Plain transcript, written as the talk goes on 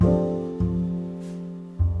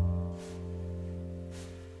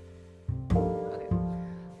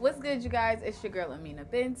good, you guys? It's your girl Amina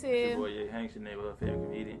Bintu. It's your boy Jay Hanks, your neighborhood favorite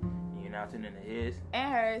comedian. And you're now tuning into his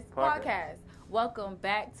and hers podcast. Welcome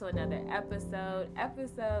back to another episode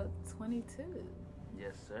 22.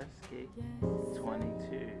 Yes, sir. Ski. Yes.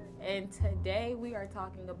 22. And today we are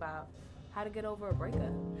talking about how to get over a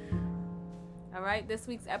breakup. All right, this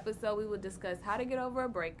week's episode we will discuss how to get over a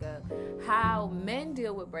breakup, how men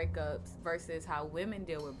deal with breakups versus how women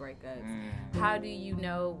deal with breakups. How do you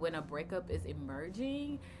know when a breakup is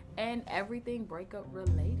emerging, and everything breakup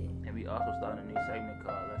related. And we also started a new segment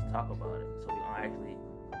called Let's Talk About It. So we're going to actually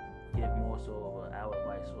give more so of our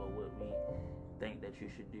advice or what we think that you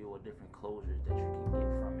should do or different closures that you can get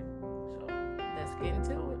from it. So let's get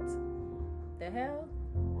into it. The hell?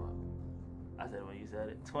 Well, I said when you said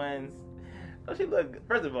it. Twins. Don't she look good?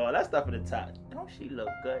 First of all, let's start from the top. Don't she look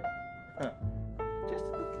good? Huh. Just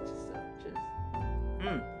look at yourself.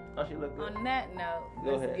 Don't she look good? On that note,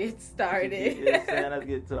 Go let's ahead. get started. Let's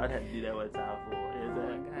get to it. I had to do that one time for Oh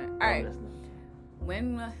my God. All right. Listening.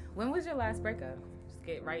 When was your last breakup? Just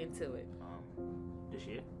get right into it. This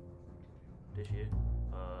year.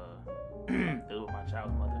 It was my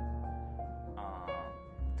child's mother.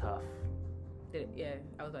 Tough. I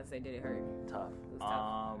was about to say, did it hurt? Tough. It was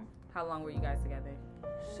tough. How long were you guys together?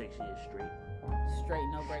 6 years straight. Straight,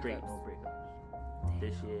 no breakups. Straight, no breakups.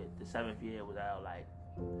 This year, the 7th year was out like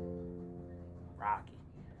rocky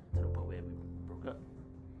to the point where we broke up.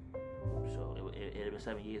 So it had been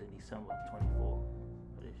 7 years in December 24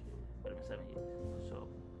 for this year. But it had been 7 years. So,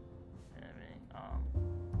 you know what I mean?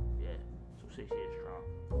 Yeah. So 6 years strong.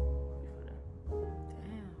 Before that.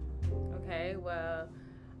 Damn. Okay. Well.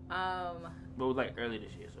 But it was like early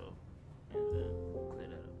this year, so clear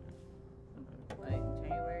that up. Like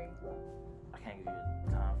January? I can't give you a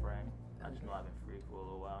time frame. I just know I've been free for a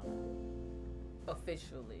little while now.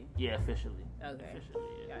 Officially? Yeah, officially. Okay. Officially,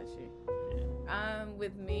 yeah. Got you. Yeah.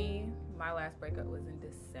 With me, my last breakup was in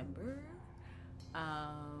December.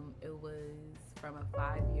 It was from a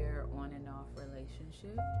 5-year on and off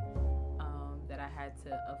relationship that I had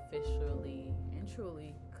to officially and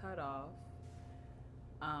truly cut off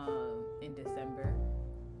in December.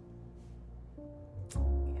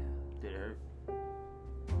 Yeah. Did it hurt?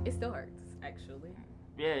 It still hurts, actually.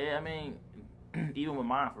 Yeah. I mean, even with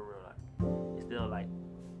mine, for real, like, it's still like,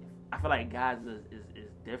 I feel like guys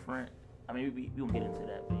is different. I mean, we won't get into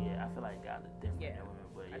that, but yeah, I feel like guys are different than women.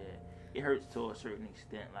 But yeah, it hurts to a certain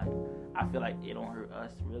extent. Like, I feel like it don't hurt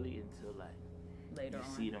us really until like later you on.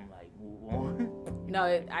 See them like move on. No,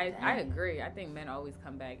 I agree. I think men always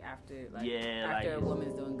come back after after a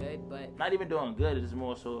woman's doing good, but not even doing good. It's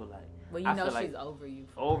more so like, well, you know she's over you.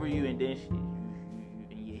 Over you, and then you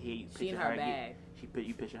in your head, you she in her bag.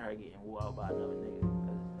 You picture her getting wooed out by another nigga.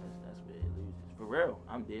 That's where it loses. For real,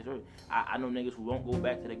 I'm dead serious. I know niggas who won't go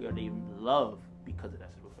back to the girl they love because of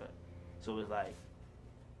that simple fact. So it's like,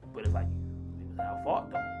 but it's like it was our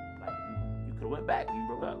fault though. Like you could have went back when you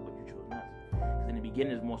broke up, but you chose not to. Because in the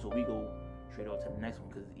beginning it's more so we go straight on to the next one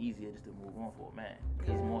because it's easier just to move on for a man.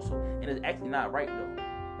 Because it's more so, and it's actually not right though,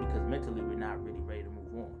 because mentally we're not really ready to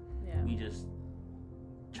move on. Yeah. We just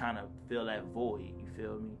trying to fill that void. You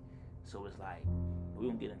feel me? So it's like we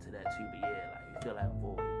won't get into that too, but yeah, like you feel that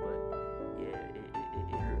void. But yeah, it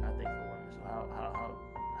hurt. I think for women. So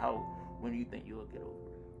how when do you think you'll get over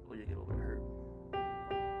it? Or you get over the hurt?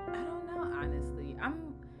 I don't know, honestly.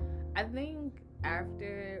 I think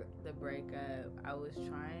after the breakup, I was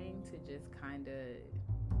trying to just kind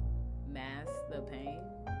of mask the pain,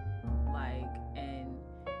 like, and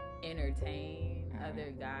entertain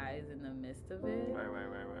other guys in the midst of it. Right.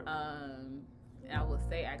 And I will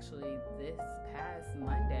say, actually, this past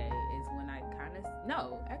Monday is when I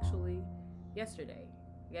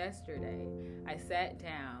yesterday, I sat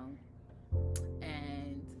down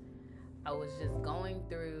and I was just going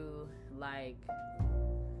through, like,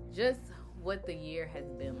 just what the year has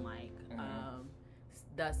been like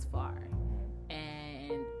thus far.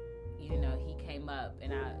 And, you know, he came up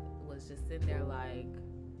and I was just sitting there like,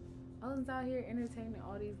 I was out here entertaining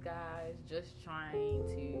all these guys, just trying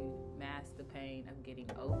to mask the pain of getting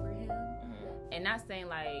over him. And not saying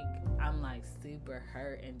like I'm like super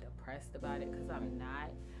hurt and depressed about it, because I'm not.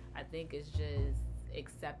 I think it's just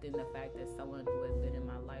accepting the fact that someone who has been in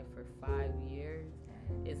my life for 5 years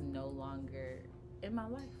is no longer in my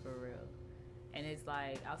life for real. And it's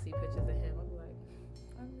like, I'll see pictures of him, I'll be like,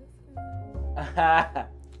 I miss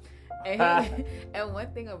him. And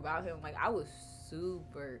one thing about him, like, I was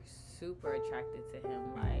super attracted to him.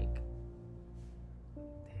 Like,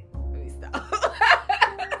 let me stop.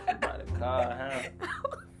 About to call him.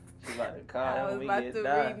 She about to call I him was when we about get to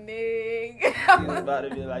done. renege. She was about to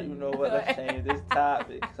be like, you know what, let's change this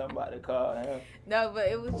topic. Somebody call him. No, but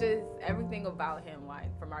it was just everything about him,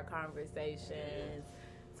 like from our conversations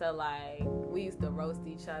to like we used to roast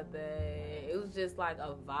each other. It was just like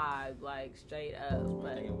a vibe, like straight up.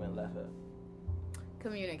 I think it went left up.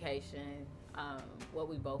 Communication. What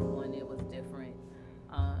we both wanted was different.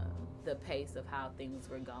 The pace of how things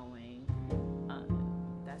were going.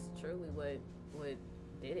 That's truly what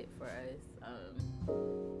did it for us.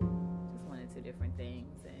 Just wanted two different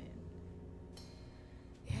things, and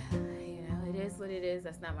yeah, it is what it is.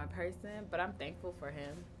 That's not my person, but I'm thankful for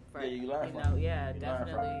him. For, you learn from from it. Yeah, You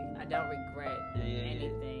definitely. learn I don't regret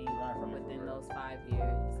anything You learn from it, within for real. those 5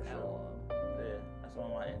 years For at sure. all. Yeah, that's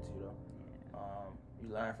what I'm into though. You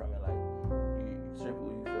learn from it, like you certain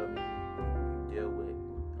people you feel me you deal with.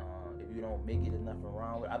 If you don't make it, there's nothing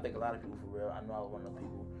wrong with it. I think a lot of people for real. I know I was one of the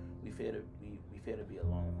people we fear to be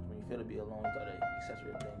alone. When you fear to be alone, you thought to accept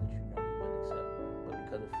certain things that you know you wouldn't accept, but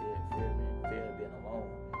because of fear of being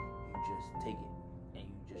alone, you just take it and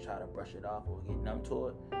you just try to brush it off or get numb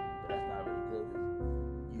to it. But that's not really good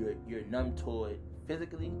because you're numb to it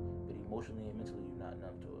physically, but emotionally and mentally you're not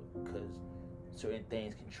numb to it because certain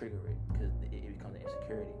things can trigger it because it becomes an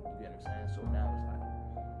insecurity. You get what I'm saying? So now it's like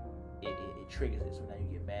it triggers it. So now you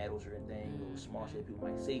get mad over certain things or small shit people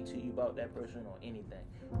might say to you about that person or anything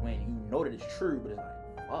when you know that it's true, but it's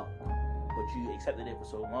like fuck. But you accepted it for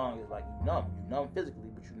so long, it's like you numb physically,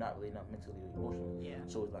 but you're not really numb mentally or emotionally. Yeah.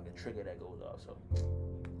 So it's like a trigger that goes off. So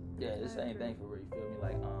yeah, it's the same thing for real. You feel me?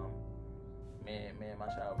 Like man, my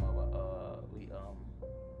child mother, we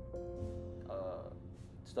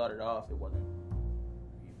started off. It wasn't.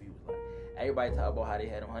 We was like everybody talk about how they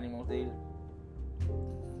had them honeymoon stages.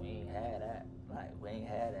 We ain't had that. Like we ain't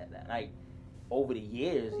had that. Like over the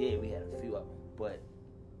years, yeah, we had a few of them, but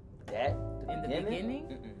that In the beginning?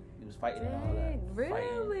 He was fighting and all that. Really?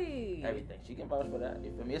 Fighting, everything. She can vouch for that.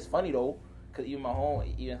 You feel me? It's funny though, cause even my home,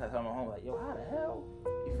 even if I tell my home, like, yo, how the hell?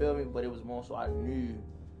 You feel me? But it was more so I knew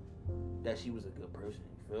that she was a good person.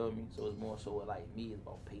 You feel me? So it's more so like me, it's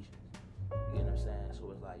about patience. You get what I'm saying?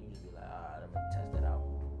 So it's like you just be like, let me test it out.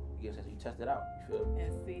 You get what I'm saying? So you test it out. You feel me?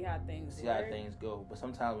 And see how things See how things go. But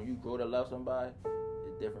sometimes when you grow to love somebody,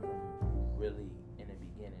 it's different from really in the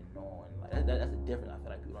beginning knowing. Like that's the difference. I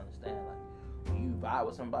feel like people understand. Like when you vibe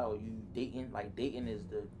with somebody or you dating, like dating is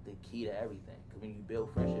the key to everything. Because when you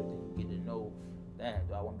build friendship, then you get to know, damn,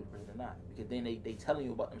 do I want to be the person or not? Because then they telling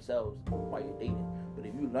you about themselves while you're dating. But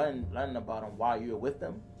if you learn about them while you're with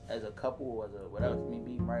them, as a couple or as a whatever it may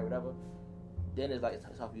be, married, whatever, then it's like it's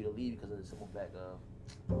hard for you to leave because of the simple fact of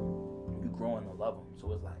you growing to love them.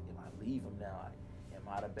 So it's like if I leave them now, am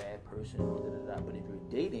I the bad person? But if you're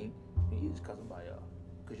dating, you just cut somebody off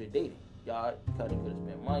because you're dating. Y'all, you could have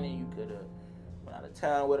spent money, you could have went out of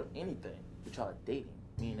town with them, anything. But y'all are dating,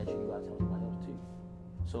 meaning that you can go out of town with somebody else too.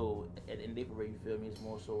 So at the end of the day, for you feel me, it's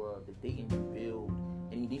more so the dating you build,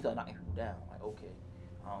 and you need to start knocking people down. Like, okay,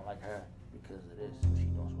 I don't like her because of this, what she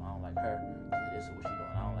doing. So I don't like her because of this, or what she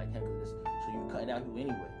doing. I don't like him because of this. So you cutting down people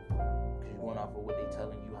anyway, because you're going off of what they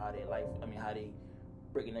telling you, how they life. I mean, how they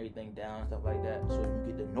breaking everything down and stuff like that. So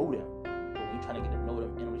you get to know them. But when you're trying to get to know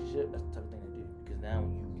them in a relationship, that's the type of thing to do. Because now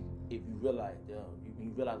if you realize, when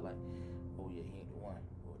you realize like, oh yeah, he ain't the one,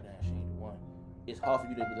 or damn, she ain't the one. It's hard for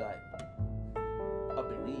you to be like up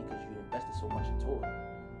and leave because you invested so much into it.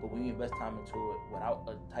 But when you invest time into it without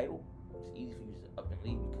a title, it's easy for you to up and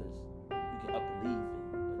leave because you can up and leave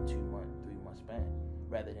in a 2-month, 3-month span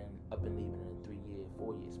rather than up and leaving in a 3-year,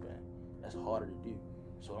 4-year span. That's harder to do.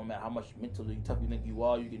 So no matter how much mentally tough you think you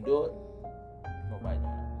are, you can do it. Nobody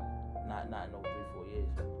doing it. Not in no 3-4 years.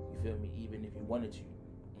 You feel me? Even if you wanted to,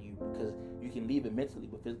 because you can leave it mentally,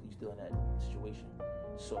 but physically you're still in that situation.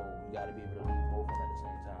 So you got to be able to leave both of them at the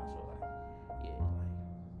same time. So like, yeah, like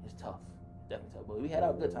it's tough, definitely tough. But we had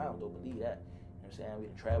our good times though. Believe that. You know what I'm saying? We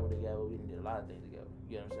done traveled together. We done did a lot of things together.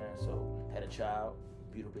 You know what I'm saying? So had a child,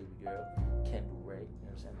 beautiful baby girl, Kendall Ray. You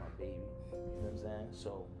know what I'm saying? My baby. You know what I'm saying?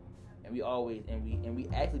 So. And we always and we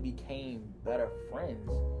actually became better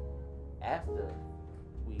friends after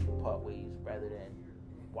we part ways rather than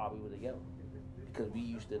while we were together, because we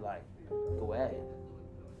used to like go at it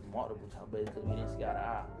multiple times, but because we didn't see eye to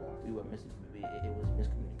eye, we were it was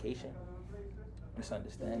miscommunication,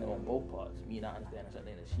 misunderstanding on both parts. Me not understanding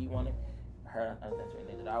something that she wanted, her understanding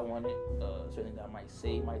something that I wanted, certain that I might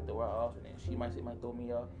say might throw her off, and then she might say might throw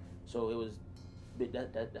me off. So it was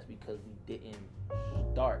that's because we didn't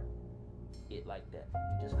start it like that.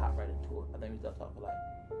 We just hopped right into it. I think we started talking for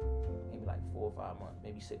maybe 4 or 5 months,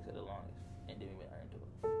 maybe 6 at the longest, and then we went right into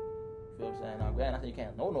it. You feel what I'm saying? Now, granted, I think you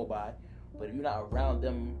can't know nobody, but if you're not around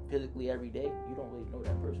them physically every day, you don't really know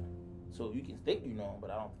that person. So you can think you know them,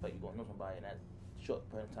 but I don't think you're gonna know somebody in that short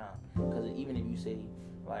period of time. Because even if you say,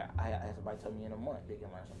 like, I had somebody tell me in a month they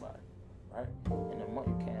can learn somebody, right? In a month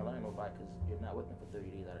you can't learn nobody because you're not with them for 30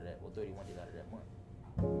 days out of that, or 31 days out of that month.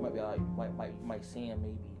 You might be you might see them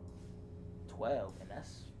maybe 12, and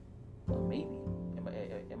that's a maybe.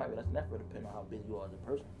 It might be less than that, depending on how busy you are as a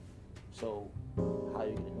person. So how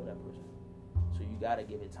you get to know that person? So you gotta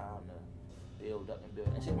give it time to build up and build.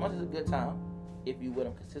 And 6 months is a good time if you with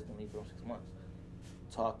them consistently for 6 months.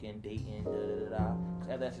 Talking, dating, da. Because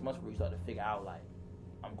after that 6 months, where you start to figure out, like,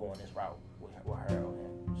 I'm going this route with her or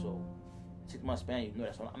him. So 6 months span, you know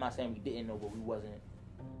that. So I'm not saying we didn't know, but we wasn't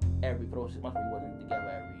for those 6 months we wasn't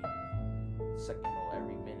together every second or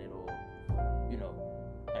every minute or, you know,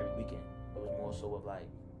 every weekend. It was more so of like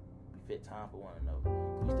we fit time for one another.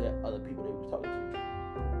 We still had other people that we was talking to. You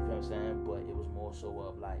feel what I'm saying? But it was more so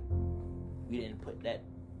of like we didn't put that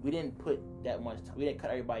much time. We didn't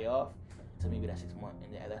cut everybody off to maybe that 6 months,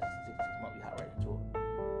 and then that 6 months we hop right into it.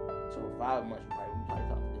 So 5 months we probably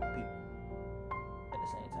talking to different people at the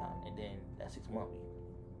same time, and then that 6 months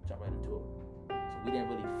we jump right into it. So we didn't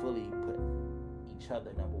really fully put each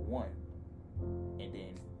other number one, and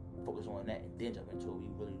then focus on that, and then jump into it. We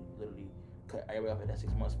really literally cut everybody off at that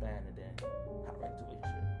 6 month span, and then hop right into it.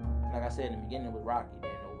 And like I said in the beginning, it was rocky.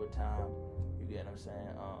 Then over time, you get what I'm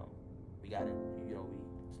saying. We got it. You know,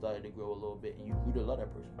 we started to grow a little bit, and you grew to love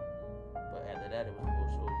that person. But after that, it was more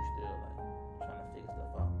so you still like trying to figure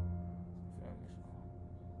stuff out. You feel me?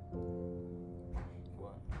 So,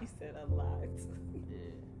 what? You said a lot. Yeah, that's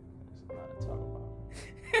a lot to talk about.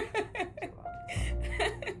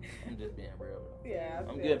 I'm just being real though. Yeah,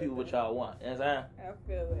 I'm giving people what y'all want. You know what I'm saying? I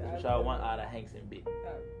feel it. What y'all want out of Hanks and B.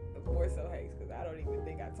 More so Hanks, because I don't even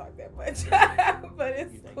think I talk that much. But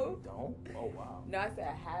it's You think cool. you don't? Oh wow. No, I said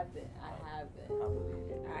I haven't. I believe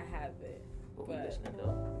you. haven't. But we But listening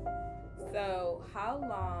though. so how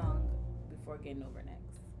long before getting over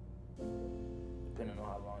next? Depending on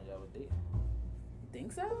how long y'all would date.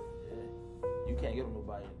 Think so? Yeah. You can't get with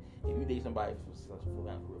nobody. If you date somebody for you,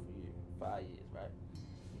 5 years, right?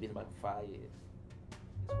 You date somebody for 5 years,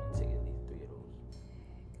 it's gonna take at least 3 of those.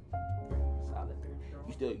 Solid 3.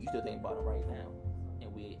 You still think about them right now,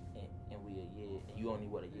 and we a year, and you only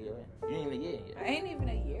what, a year in? You ain't even a year yet. I ain't even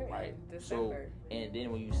a year Right. in December. So, and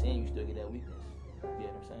then when you sin, you still get that weakness. You know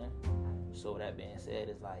what I'm saying? So that being said,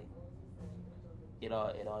 it's like it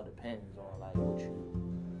all depends on like what you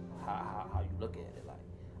how you look at it. Like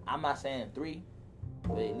I'm not saying 3,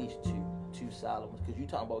 but at least two solid ones. Cause you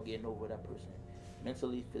talking about getting over that person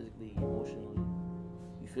mentally, physically, emotionally.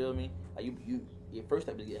 You feel me? Like you your first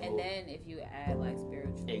step is getting And over. then if you add like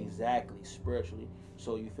spiritually. Exactly, spiritually.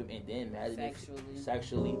 So you feel me? And then imagine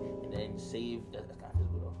sexually, and then that's kind of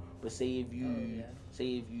physical though. But say if he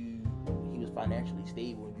was financially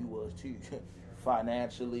stable and you was too,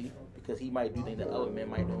 financially, because he might do things that other men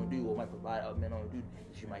might don't do, or might provide other men don't do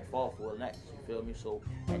that you might fall for next. You feel me? So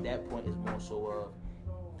at that point, it's more so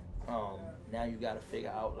now you got to figure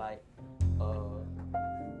out like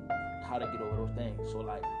how to get over those things. So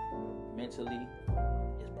like mentally,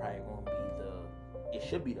 it's probably gonna be it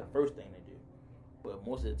should be the first thing to do, but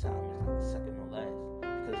most of the time it's like the second or last,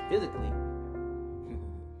 because physically,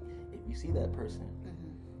 if you see that person,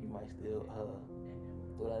 you might still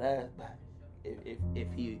throw that ass back.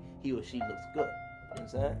 If he or she looks good, you know what I'm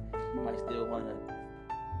saying? You might still wanna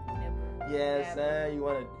yeah, I'm saying you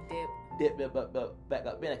wanna dip back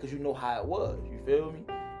up in it because you know how it was. You feel me?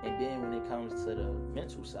 And then when it comes to the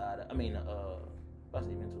mental side, I say mental,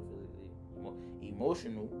 physically,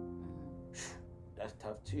 emotional, that's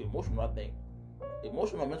tough too.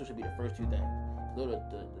 Emotional and mental should be the first two things. Those are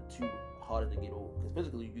the two hardest to get over. Because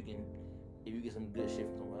physically, if you get some good shit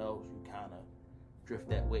from somewhere else, you kind of drift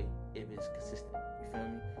that way if it's consistent. You feel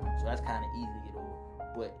me? So that's kind of easy to get over.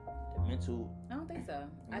 But the mental, I don't think so.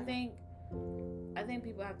 I think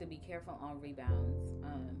people have to be careful on rebounds.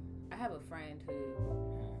 I have a friend who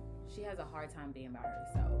she has a hard time being by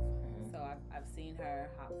herself. So I've seen her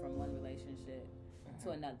hop from one relationship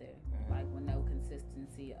to another, like with no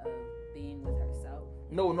consistency of being with herself.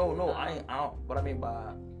 No. I don't. What I mean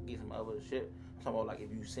by get some other shit, I'm talking about like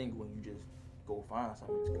if you single and you just go find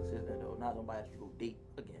something that's consistent though, not somebody that you go date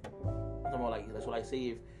again. I'm talking about like say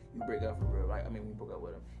if you break up for real, right? I mean, we broke up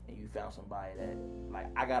with him and you found somebody that, like,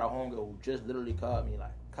 I got a homegirl who just literally called me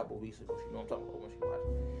like a couple weeks ago. She know what I'm talking about when she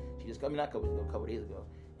watched. She just called me not a couple weeks ago, a couple days ago,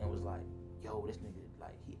 and was like, yo, this nigga,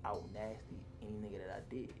 like, he out nasty any nigga that I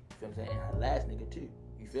did. You feel what I'm saying? And her last nigga too.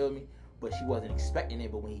 You feel me? But she wasn't expecting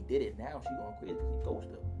it, but when he did it, now she going crazy because he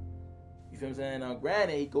ghosted her. You feel what I'm saying? Now,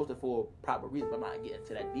 granted, he ghosted for a proper reason, but I'm not getting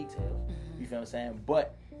into that details. You feel what I'm saying?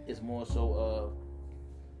 But it's more so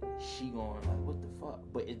she going like, what the fuck?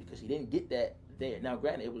 But it's because she didn't get that there. Now,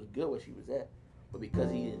 granted, it was good where she was at, but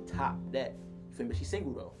because he didn't top that, you feel me? But she's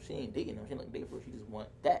single though. She ain't dating him. She ain't like dating for her. She just want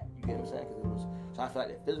that. You get what I'm saying? Because it was. So I feel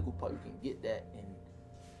like that physical part, you can get that and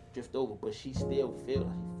drift over, but she still feels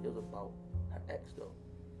how she feels about her ex though.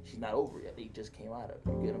 She's not over it yet. They just came out of it.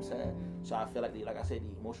 You get what I'm saying? So I feel like like I said, the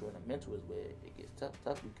emotional and the mental is where it gets tough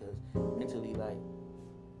because mentally, like,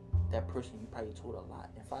 that person you probably told a lot.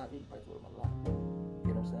 In 5 years, you probably told them a lot.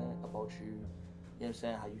 You know what I'm saying? About you. You know what I'm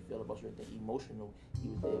saying? How you feel about certain things. Emotional, he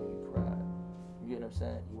was there when you cried. You get what I'm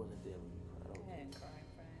saying? He wasn't there when you cried. I didn't cry,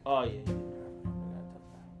 friend. Oh, yeah.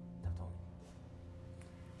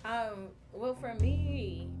 Tough. Well, for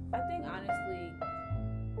me, I think honestly,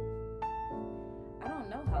 I don't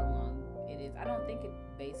know how long it is. I don't think it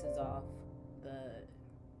bases off the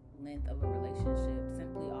length of a relationship,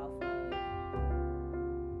 simply off of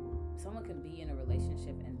someone can be in a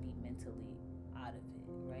relationship and be mentally out of it,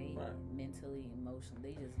 right? Mentally, emotionally,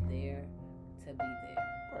 they just there to be there.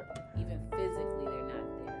 Right. Even physically, they're not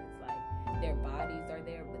there. It's like their bodies are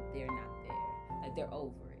there, but they're not there. Like they're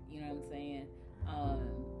over it. You know what I'm saying?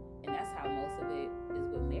 And that's how most of it is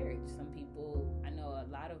with marriage. Some people, I know a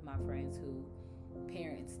lot of my friends who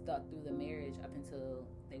parents stuck through the marriage up until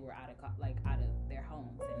they were out of their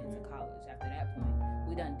homes and into college. After that point,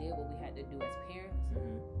 we done did what we had to do as parents.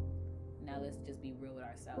 Now let's just be real with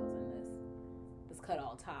ourselves and let's cut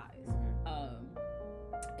all ties.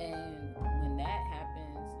 And when that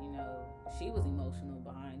happens, you know, she was emotional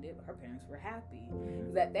behind it, but her parents were happy.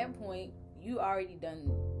 Because at that point, you already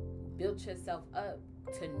done built yourself up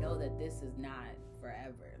to know that this is not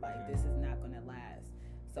forever. Like, this is not going to last.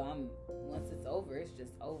 So once it's over, it's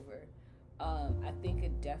just over. I think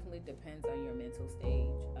it definitely depends on your mental stage.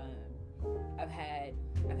 I've had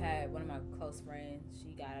one of my close friends,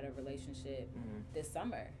 she got out of a relationship this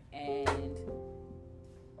summer, and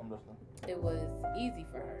I'm listening. It was easy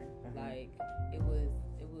for her. Like, it was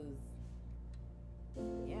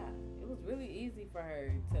really easy for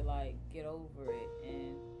her to, like, get over it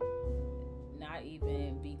and not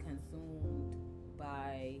even be consumed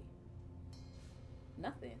by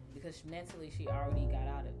nothing, because mentally she already got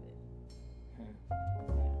out of it.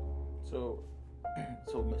 So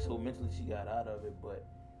mentally she got out of it, but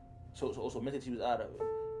so mentally she was out of it.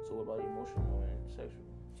 So what about emotional and sexual?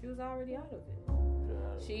 She was already out of it.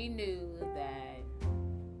 She knew that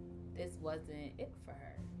this wasn't it for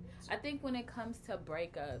her. I think when it comes to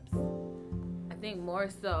breakups, I think more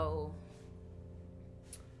so,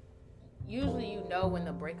 usually you know when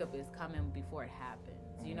the breakup is coming before it happens.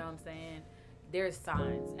 You know what I'm saying? There's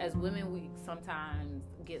signs. As women, we sometimes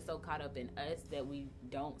get so caught up in us that we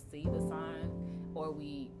don't see the signs, or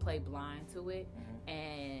we play blind to it.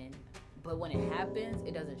 But when it happens,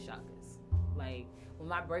 it doesn't shock us. Like, when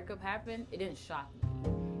my breakup happened, it didn't shock me.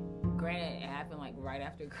 Granted, it happened like right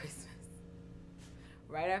after Christmas.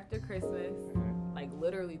 Like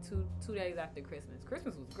literally two days after Christmas.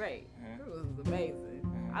 Christmas was great. Christmas was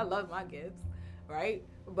amazing. I love my gifts, right?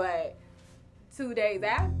 But 2 days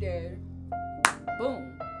after,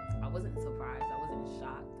 boom. I wasn't surprised. I wasn't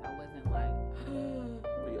shocked. I wasn't like,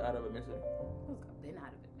 were you out of it mentally? I've been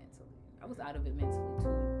out of it mentally. I was out of it mentally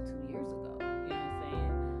two years ago. You know what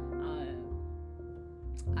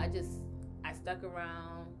I'm saying? I stuck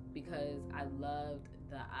around because I loved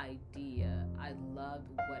the idea. I loved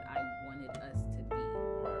what I wanted us to be.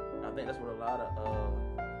 Right. I think that's what a lot of,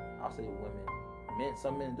 I'll say women,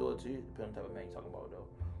 some men do it too, depending on the type of man you're talking about though.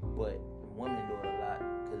 But women do it a lot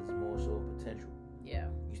because it's more so potential. Yeah.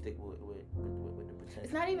 You stick with the potential.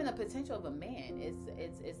 It's not even the potential of a man.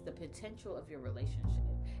 It's the potential of your relationship.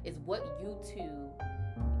 It's what you two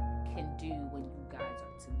can do when you guys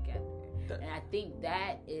are together. And I think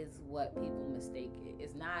that is what people mistake it.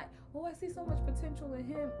 It's not, oh, I see so much potential in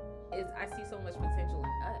him. It's, I see so much potential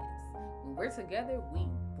in us. When we're together, we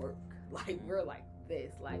work. Like, we're like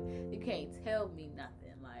this. Like, you can't tell me nothing.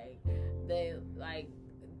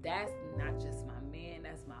 That's not just my man.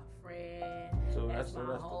 That's my friend. That's my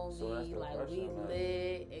homie. Like, we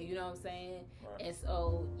lit. And you know what I'm saying? Right. And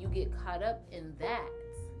so you get caught up in that,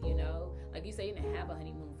 you know? Like you say, you didn't have a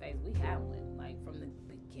honeymoon phase. We had one, like, from the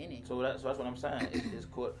beginning. So that's what I'm saying. It's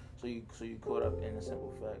caught. So you caught up in the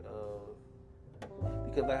simple fact of,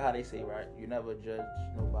 because like how they say, right? You never judge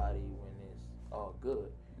nobody when it's all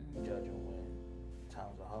good. You judge them when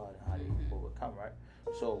times are hard and how they overcome, right?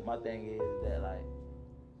 So my thing is that, like,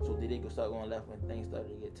 so did it start going left when things started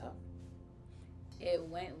to get tough? It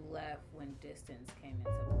went left when distance came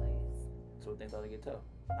into place. So things started to get tough.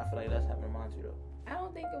 I feel like that's happening to mine too, though. I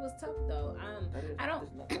don't think it was tough though. I don't.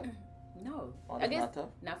 It's not tough. No, Oh, I guess not tough.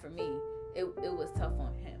 Not for me. It was tough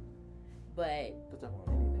on him, but it's tough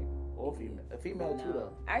on anything. or female? A female too,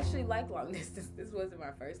 though. I actually like long distance. This wasn't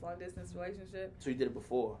my first long distance relationship. So you did it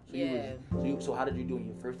before. So yeah. So how did you do it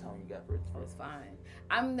your first time when you got first? It was fine.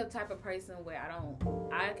 I'm the type of person where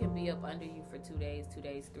I can be up under you for 2 days,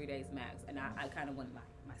 3 days max, and I kind of want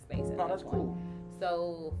my space. At that's point. Cool.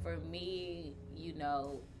 So for me,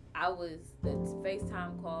 I was the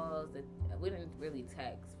FaceTime calls. We didn't really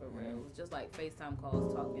text for real. It was just like FaceTime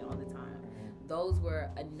calls, talking all the time. Those were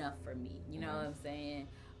enough for me. You know what I'm saying?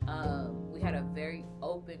 We had a very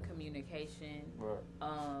open communication. Right.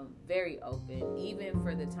 Very open, even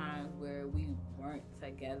for the times where we weren't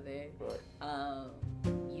together. Right.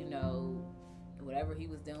 Whatever he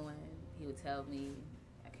was doing, he would tell me.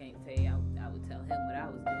 I can't say I would tell him what I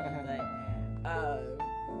was doing, but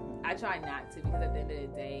I try not to, because at the end of the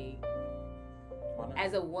day,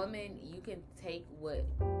 as a woman, you can take what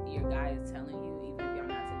your guy is telling you, even if y'all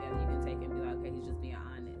not together. You can take it and be like, okay, he's just being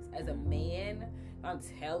honest. As a man, I'm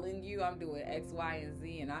telling you, I'm doing X, Y, and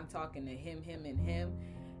Z, and I'm talking to him, and him.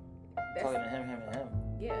 Talking to him, and him.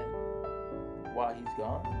 Yeah. While he's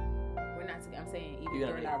gone. We're not together. I'm saying even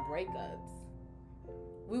during our breakups,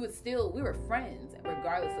 we were friends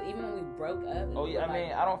regardless. So even when we broke up. Oh yeah,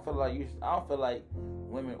 I don't feel like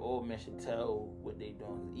women or men should tell what they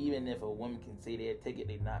doing. Even if a woman can say they take it,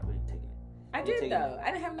 they not really taking it. I did though.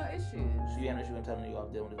 I didn't have no issues. So you had no issue in telling you I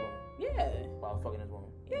was dealing with this woman? Yeah. While fucking this woman?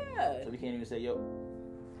 Yeah. So we can't even say yo.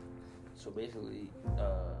 So basically, what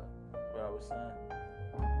I was saying.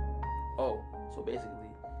 Oh, so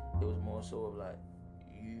basically, it was more so of like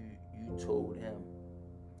you told him.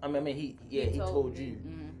 I mean he told you,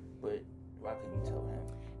 but why couldn't you tell him?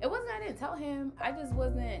 It wasn't I didn't tell him. I just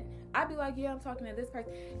wasn't. I'd be like, yeah, I'm talking to this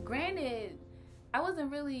person. Granted, I wasn't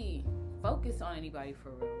really focused on anybody for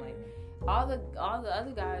real. Like all the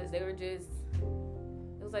other guys, they were just.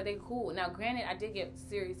 It was like they cool. Now, granted, I did get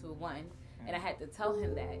serious with one, and I had to tell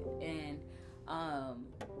him that, and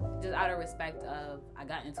just out of respect of I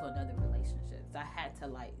got into another relationship, so I had to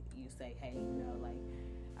say, hey,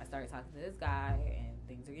 I started talking to this guy, and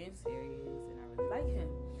things are getting serious, and I really like him.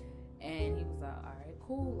 And he was like, all right,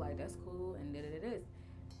 cool, that's cool, and da-da-da-da.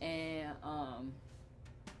 And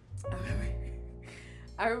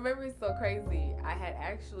I remember it's so crazy. I had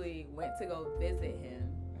actually went to go visit him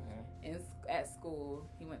at school.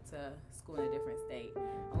 He went to school in a different state.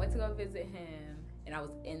 I went to go visit him, and I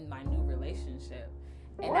was in my new relationship.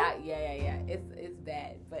 And it's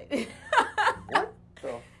bad, but what?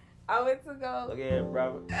 So, I went to go. Look at it,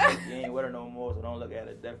 brother. You ain't with her no more, so don't look at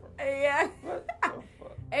it different. Yeah. What the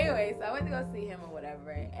fuck? Anyway, so I went to go see him or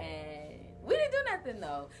whatever, and we didn't do nothing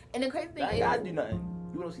though. And the crazy thing is, I do nothing.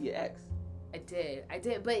 You want to see your ex? I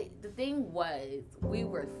did. But the thing was, we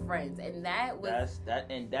were friends, and that was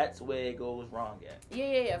that's where it goes wrong at.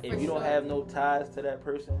 Yeah. If you don't have no ties to that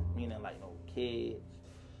person, meaning like no kids,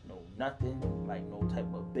 no nothing, like no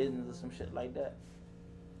type of business or some shit like that.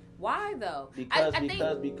 Why though? Because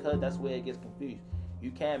that's where it gets confused.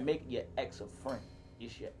 You can't make your ex a friend.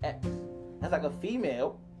 It's your ex. That's like a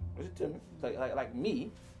female. Listen to me. Like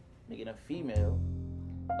me making a female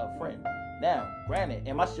a friend. Now, granted,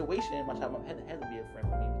 in my situation, my child has to be a friend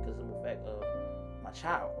for me because of the fact of my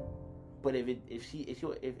child. But if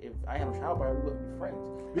I have a child by her, we wouldn't be friends.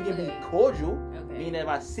 We can be cordial, meaning if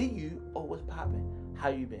I see you, oh, what's popping? How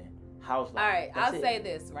you been? How's life? All right, I'll say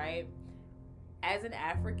this, right? As an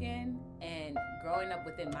African and growing up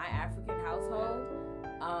within my African household,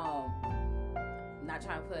 not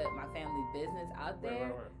trying to put my family business out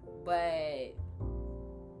there, but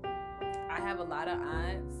I have a lot of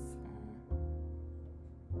aunts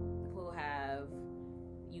who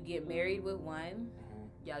you get married with one,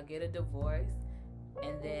 y'all get a divorce,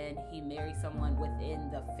 and then he marries someone within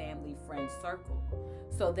the family friend circle.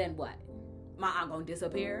 So then what? My aunt gonna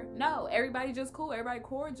disappear? No, everybody just cool, everybody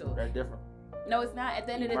cordial. That's different. No, it's not. At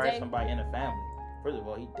the end of the day, somebody in the family. First of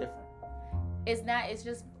all, he's different. It's not. It's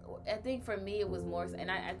just. I think for me, it was more.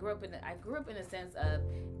 And I grew up in the sense of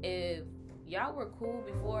if y'all were cool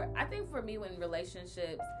before. I think for me, when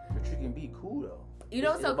relationships. But you can be cool though. You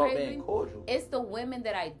know, it's so about crazy. Being cordial. It's the women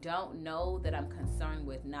that I don't know that I'm concerned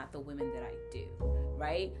with, not the women that I do.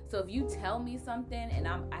 Right? So if you tell me something and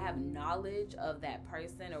I have knowledge of that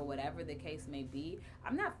person or whatever the case may be,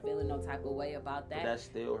 I'm not feeling no type of way about that. But that's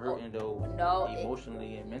still hurting though. No,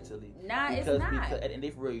 emotionally and mentally. Nah, it's not. Because and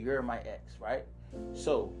if you're my ex, right?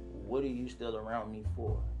 So what are you still around me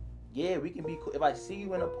for? Yeah, we can be cool. If I see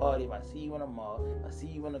you in a party, if I see you in a mall, if I see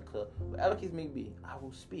you in a club, whatever case may be, I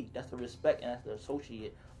will speak. That's the respect and that's the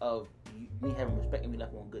associate of me having respect and me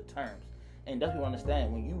left on good terms. And that's what you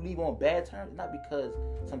understand. When you leave on bad terms, not because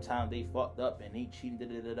sometimes they fucked up and they cheated,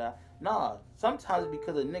 Nah, sometimes it's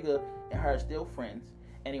because a nigga and her are still friends.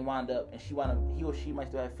 and he or she might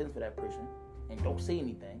still have feelings for that person, and don't say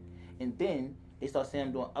anything, and then they start saying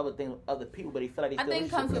I'm doing other things with other people, but they feel like they still. I think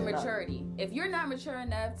it comes with maturity. If you're not mature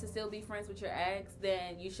enough to still be friends with your ex,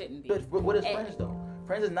 then you shouldn't be. But what is friends though?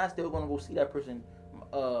 Friends is not still going to go see that person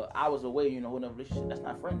hours away, in a relationship. That's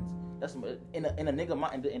not friends. That's in a nigga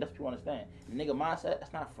mind, and that's what people understand. In a nigga mindset,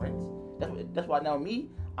 that's not friends. That's why now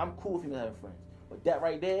I'm cool with people having friends. But that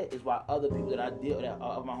right there is why other people that I deal with,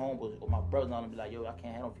 of my homeboys or my brothers, on them be like, yo, I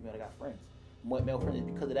can't handle people that got friends, male friends, is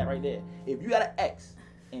because of that right there. If you got an ex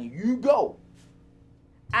and you go,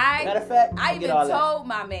 matter of fact, I even told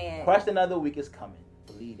my man, Christ another week is coming.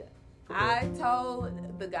 Believe that. I told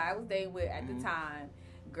the guy I was dating with at the time,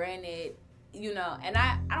 granted, and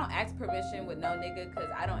I don't ask permission with no nigga because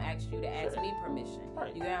I don't ask you to ask me permission.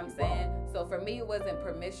 Right. You know what I'm saying? So for me, it wasn't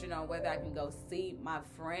permission on whether I can go see my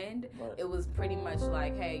friend. Right. It was pretty much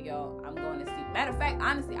like, hey, yo, I'm going to see. Matter of fact,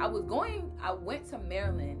 honestly, I went to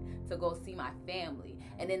Maryland to go see my family.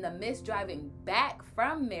 And in the midst driving back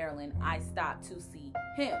from Maryland, I stopped to see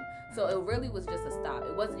him. So it really was just a stop.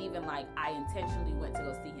 It wasn't even like I intentionally went to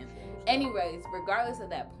go see him. Anyways, regardless of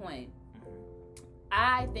that point,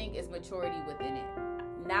 I think it's maturity within it.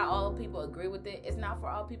 Not all people agree with it. It's not for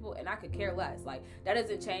all people, and I could care less. Like, that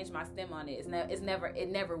doesn't change my stem on it. It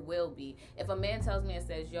never will be. If a man tells me and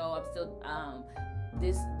says, yo, I'm still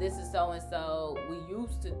this is so and so, we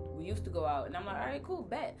used to go out, and I'm like, all right, cool,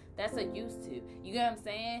 bet. That's a used to. You get what I'm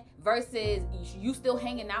saying? Versus you still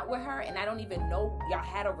hanging out with her and I don't even know y'all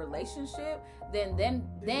had a relationship, then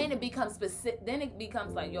it becomes specific. Then it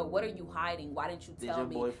becomes like, yo, what are you hiding? Why didn't you tell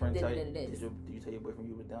me? Did you tell your boyfriend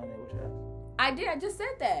you were down there with your ass? I did. I just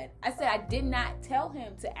said that. I said I did not tell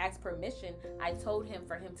him to ask permission. I told him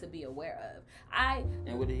for him to be aware of.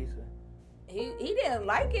 And what did he say? He didn't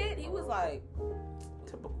like it. He was like,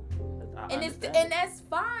 typical. And that's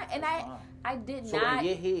fine. And I did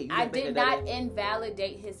not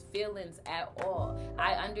invalidate his feelings at all.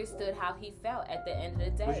 I understood how he felt at the end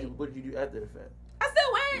of the day. What did you do after the fact? I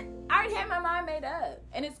still went. I already had my mind made up,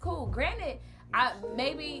 and it's cool. Granted,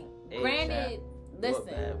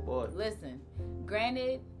 listen.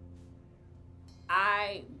 Granted,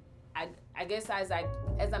 I guess as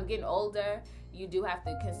I'm getting older, you do have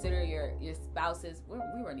to consider your spouses. We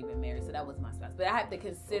weren't even married, so that wasn't my spouse. But I have to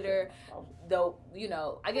consider, though,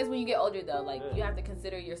 I guess when you get older, though, like, you have to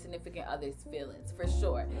consider your significant other's feelings, for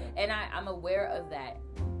sure. And I'm aware of that.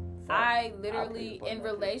 I literally, in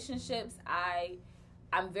relationships,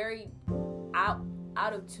 I'm very out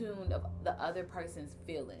of tune of the other person's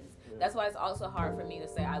feelings. That's why it's also hard for me to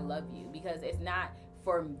say I love you, because it's not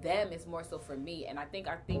for them, it's more so for me. And I think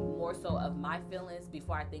more so of my feelings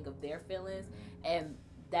before I think of their feelings. And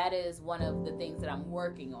that is one of the things that I'm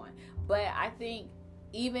working on. But I think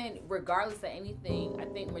even regardless of anything, I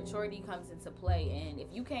think maturity comes into play. And if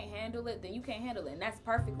you can't handle it, then you can't handle it. And that's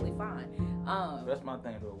perfectly fine. That's my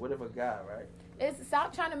thing, though. What if a guy, right?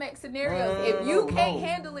 Stop trying to make scenarios. If you can't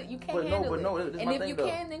handle it, you can't handle it. And if you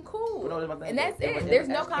can, then cool. And that's it. There's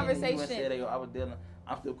no conversation.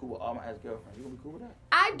 I'm still cool with all my ex-girlfriends. You gonna be cool with that?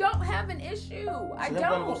 I don't have an issue. I don't.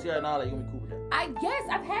 Gonna go see her now, like, you gonna be cool with that? I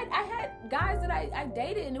had guys that I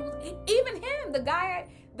dated, and it was even him, the guy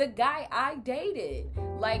I dated,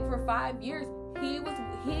 like, for 5 years. He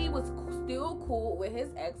was still cool with his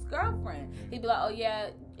ex-girlfriend. He'd be like, oh yeah,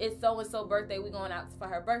 it's so and so birthday, we going out for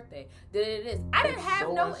her birthday. I didn't have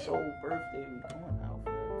no birthday, we going out.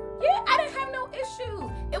 Yeah, I didn't have no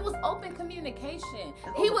issues. It was open communication.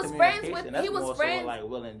 He was friends with. He was friends. So like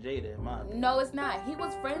Will and Jada, in my opinion. No, it's not. He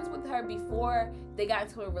was friends with her before they got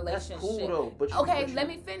into a relationship. That's cool though. Let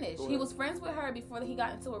me finish. He was friends with her before he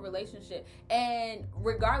got into a relationship, and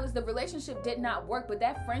regardless, the relationship did not work. But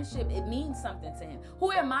that friendship, it means something to him.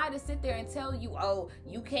 Who am I to sit there and tell you, oh,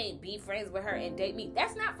 you can't be friends with her and date me?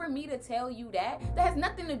 That's not for me to tell you that. That has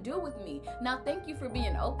nothing to do with me. Now, thank you for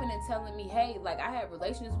being open and telling me, hey, like, I had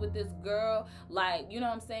relations with this girl, like, you know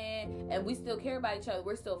what I'm saying, and we still care about each other,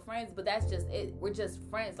 we're still friends, but that's just it. We're just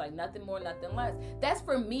friends, like, nothing more, nothing less. That's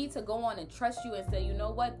for me to go on and trust you and say, you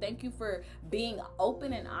know what, thank you for being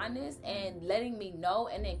open and honest and letting me know,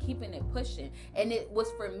 and then keeping it pushing. And it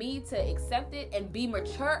was for me to accept it and be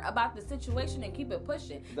mature about the situation and keep it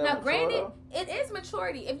pushing. Now, granted, it is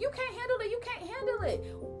maturity. If you can't handle it, you can't handle it.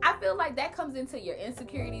 I feel like that comes into your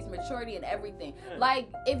insecurities, maturity, and everything. Like,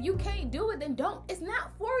 if you can't do it, then don't. It's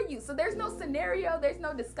not for you. So there's no scenario, there's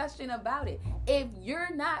no discussion about it. If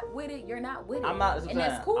you're not with it, you're not with it. I'm not. And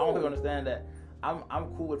that's cool. I don't really understand that. I'm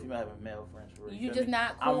cool with people having male friends. For you just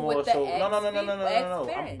not cool with the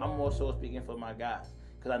ex-parent. I'm more so speaking for my guys,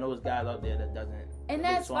 because I know there's guys out there that doesn't. And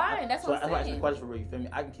that's fine. That's what I'm saying. That's the question for you. Feel me?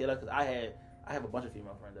 I can kill her because I have a bunch of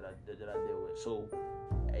female friends that I deal with. So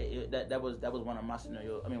that was one of my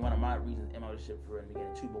scenarios. I mean, one of my reasons in my relationship for in the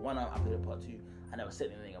beginning too. But one of them, I played a part too. I never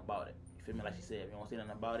said anything about it. You feel me? Like she said, if you don't say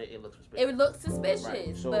nothing about it, it looks suspicious. It looks suspicious.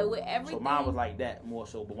 Right. So, but with everything, so mine was like that more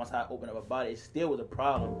so. But once I opened up about it, it still was a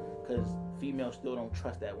problem because females still don't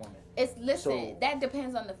trust that woman. That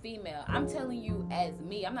depends on the female. I'm telling you, as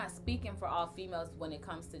me, I'm not speaking for all females when it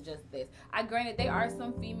comes to just this. Granted, there are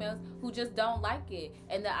some females who just don't like it,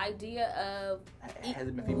 and the idea of has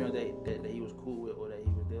it been females that he was cool with or that he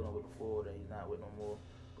was dealing with before that he's not with no more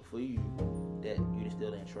before you that you just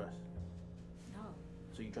still didn't trust? No.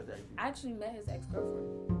 So you trust that? I actually met his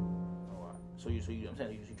ex-girlfriend. Oh, wow. So I'm saying you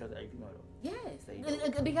trust every female though?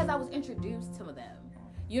 Yes, because I was introduced to them.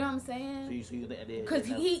 You know what I'm saying? So you think because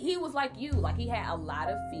he was like you, like he had a lot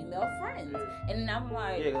of female friends, and I'm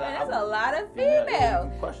like, that's a lot of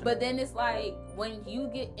females. But then it's like when you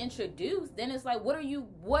get introduced, then it's like, what are you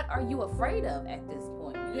afraid of at this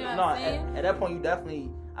point? You know what I'm saying? At that point, you definitely,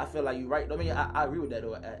 I feel like you're right. I mean, I agree with that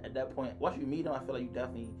though. At that point, once you meet him, I feel like you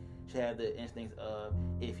definitely should have the instincts of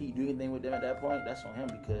if he do anything with them at that point, that's on him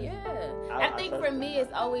because I think for me,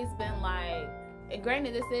 it's always been like, and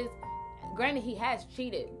granted, he has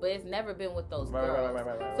cheated, but it's never been with those girls.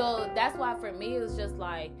 Right. So that's why for me, it's just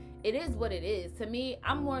like, it is what it is. To me,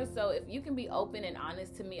 I'm more so, if you can be open and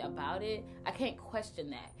honest to me about it, I can't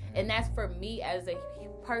question that. And that's for me as a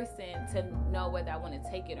person to know whether I want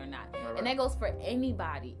to take it or not. Right. And that goes for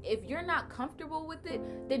anybody. If you're not comfortable with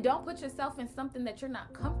it, then don't put yourself in something that you're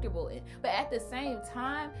not comfortable in. But at the same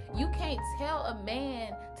time, you can't tell a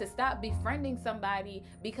man to stop befriending somebody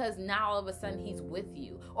because now all of a sudden he's with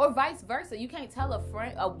you. Or vice versa. You can't tell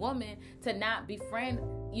a woman to not befriend,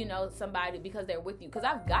 somebody because they're with you. Because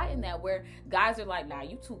I've gotten that where guys are like, nah,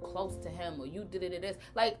 you too close to him, or you did this.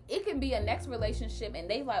 Like, it can be a next relationship and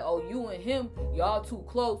they like, oh, you and him, y'all too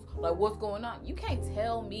close. Like, what's going on? You can't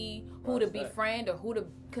tell me who to befriend or who to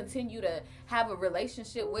continue to have a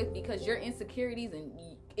relationship with because your insecurities and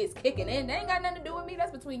it's kicking in. They ain't got nothing to do with me.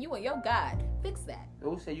 That's between you and your God. Fix that.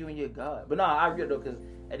 Who say you and your God? But no, I agree though, because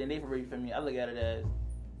at the end of the day, for me, I look at it as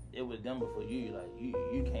it was them before you. Like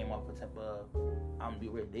you came off a type of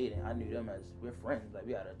we're dating. I knew them as we're friends. Like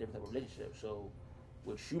we had a different type of relationship. So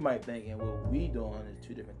what you might think and what we doing is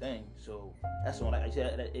two different things. So that's the one. Like I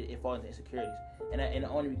said, it falls into insecurities, and it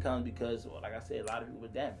only becomes because, like I said, a lot of people were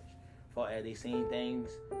damaged. For as they seen things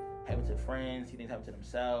happen to friends, see things happen to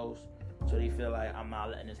themselves, so they feel like I'm not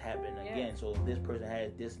letting this happen again. So if this person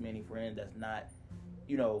has this many friends that's not,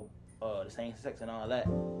 the same sex and all that,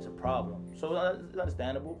 it's a problem. So it's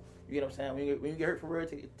understandable. You get what I'm saying? When you get hurt for real, it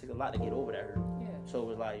takes a lot to get over that hurt. Yeah. So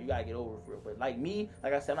it's like you gotta get over it for real. But like me,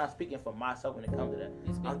 like I said, I'm not speaking for myself when it comes to that.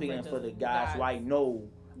 I'm speaking for the guys who I know.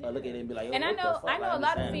 Look at it and be like, and I know a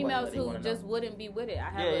lot of females who just wouldn't be with it. I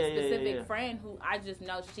have a specific friend who I just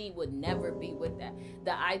know she would never be with that.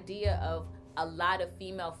 The idea of a lot of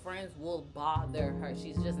female friends will bother her.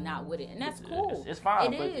 She's just not with it, and that's cool. It's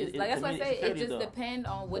fine. It is. Like that's why I say it just depends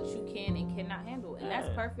on what you can and cannot handle, and that's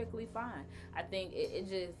perfectly fine. I think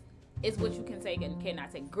it's what you can take and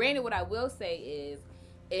cannot take. Granted, what I will say is,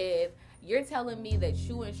 if you're telling me that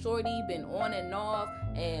you and Shorty been on and off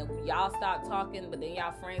and y'all stop talking, but then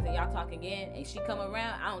y'all friends and y'all talk again and she come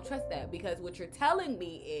around, I don't trust that, because what you're telling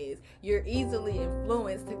me is you're easily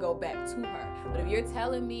influenced to go back to her. But if you're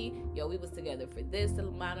telling me, we was together for this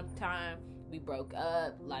amount of time, we broke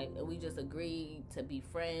up, like we just agreed to be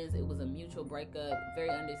friends, it was a mutual breakup,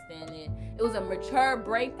 very understanding, it was a mature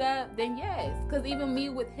breakup, then yes. Because even me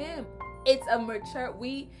with him, it's a mature,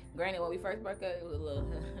 granted when we first broke up, it was a little,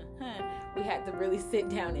 we had to really sit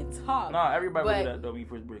down and talk. No, everybody would do that though when you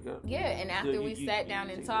first break up. Yeah, and after we sat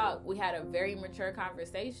down and talked, we had a very mature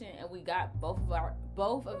conversation, and we got both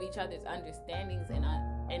of each other's understandings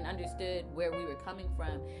and understood where we were coming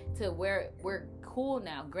from to where we're cool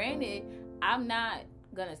now. Granted, I'm not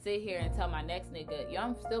gonna sit here and tell my next nigga,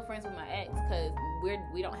 I'm still friends with my ex, because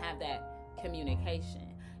we don't have that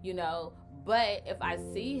communication, But if I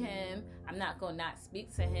see him, I'm not gonna not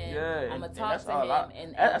speak to him. Yeah, I'm gonna talk to him.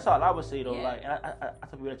 And that's all I would say though. Yeah. Like, and I tell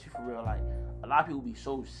people that too for real. Like, a lot of people be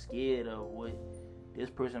so scared of what this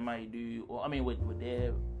person might do, or what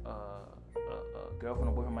their girlfriend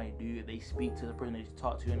or boyfriend might do if they speak to the person they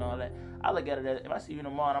talk to and all that. I look at it as, if I see you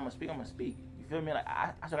tomorrow and I'm gonna speak. You feel me? Like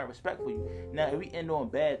I still got respect for you. Now if we end on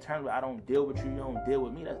bad terms, where I don't deal with you, you don't deal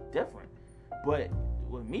with me, that's different. But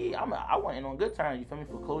with me, I want to end on good terms. You feel me?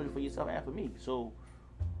 For closure for yourself and for me. So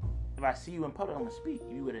if I see you in public, I'm gonna speak.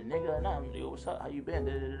 If you with a nigga or not, I'm like, yo, what's up? How you been?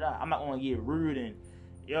 Da, da, da, da. I'm not gonna get rude and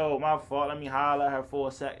yo, my fault. Let me holler at her for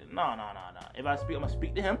a second. No. If I speak, I'm gonna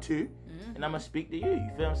speak to him too, and I'm gonna speak to you.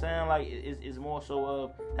 You feel what I'm saying? Like it's more so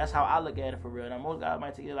of that's how I look at it for real. Now most guys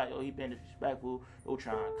might take it like, oh, he been disrespectful, oh,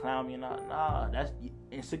 trying to clown me and not. Nah, that's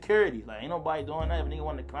insecurities. Like ain't nobody doing that. If a nigga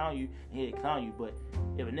want to clown you, he'll clown you. But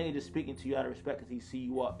if a nigga just speaking to you out of respect because he see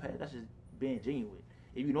you walk past, that's just being genuine.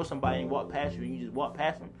 If you know somebody ain't walk past you and you just walk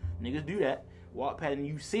past them, niggas do that. Walk past and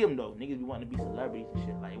you see them though. Niggas be wanting to be celebrities and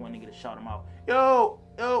shit. Like, you want niggas to shout them out. Yo,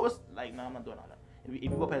 what's... Like, nah, I'm not doing all that. If you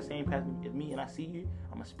go past the same path as me and I see you,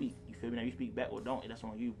 I'm going to speak. You feel me? Now, you speak back or don't, that's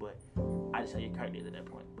on you. But I just say your character is at that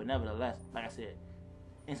point. But nevertheless, like I said,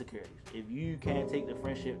 insecurities. If you can't take the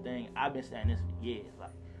friendship thing, I've been saying this for years.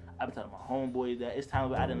 Like, I've been telling my homeboys that it's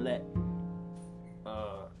time I didn't let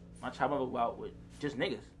my child mother go out with just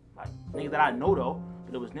niggas. Like, niggas that I know, though.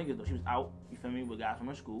 But it was niggas, though. She was out, you feel me, with guys from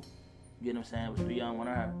her school. You know what I'm saying? It was 3 young, 1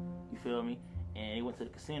 of her. You feel me? And they went to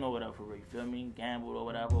the casino or whatever for real. You feel me? Gambled or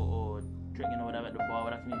whatever, or drinking or whatever at the bar,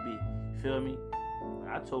 whatever it may be. You feel me?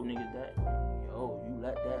 But I told niggas that, yo, you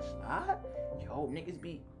let that slide? Yo, niggas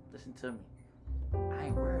be, listen to me. I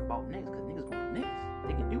ain't worried about niggas, because niggas gonna be niggas.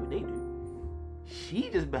 They can do what they do. She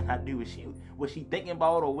just better not do what she thinking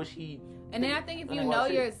about or what she... And then I think if you know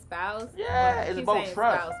your spouse, yeah, it's about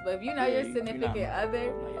trust. Spouse, but if you know your significant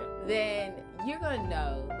other, then you're gonna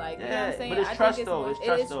know. Like, you know what I'm saying? But it's trust though. It's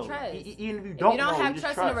trust though. Trust. Even if you don't have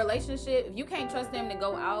trust in a relationship, if you can't trust them to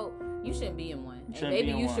go out, you shouldn't be in one. And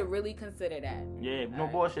maybe you should really consider that. Yeah, no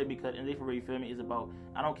bullshit, because and they for real, you feel me? It's about,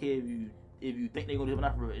 I don't care if you think they're gonna do it or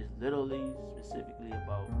not for real. It's literally specifically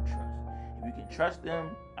about trust. If you can trust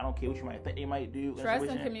them, I don't care what you might think they might do. Trust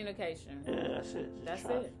and communication. Yeah, that's it. That's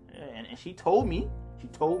it. Yeah, and she told me she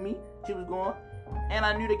was going, and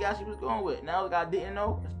I knew the guy she was going with. Now the guy didn't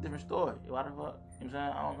know, it's a different story. Why the fuck? You know what I'm saying?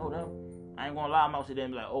 I don't know them. I ain't gonna lie, I'm out to them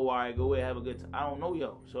and be like, oh, all right, go ahead, have a good time. I don't know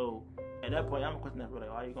yo. So at that point, I'm questioning that, like,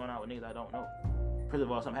 why are you going out with niggas I don't know? First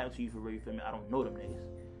of all, something happened to you for real, you feel me? I don't know them niggas.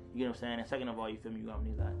 You know what I'm saying? And second of all, you feel me? You got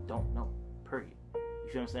niggas I don't know. Period.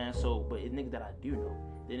 You feel what I'm saying? So, but it's niggas that I do know.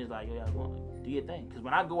 Then it's like, yo, y'all going, do your thing. Because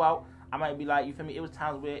when I go out, I might be like, you feel me? It was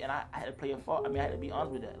times where, and I had to play a fault. I mean, I had to be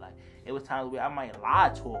honest with that. Like, it was times where I might lie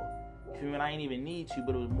to her. You feel me? And I ain't even need to,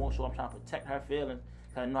 but it was more so I'm trying to protect her feelings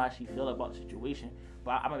because I know how she feel about the situation.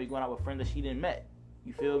 But I might be going out with friends that she didn't met.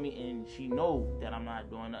 You feel me? And she know that I'm not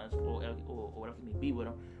doing nothing or whatever it may be with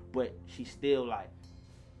them. But she still like,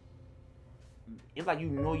 it's like when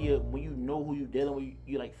you know who you dealing with,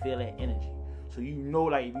 you like feel that energy. So you know,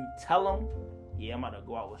 like, if you tell them, yeah, I'm about to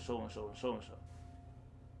go out with so-and-so and so-and-so.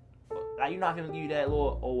 Like, you know how people give you that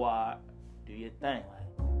little, do your thing.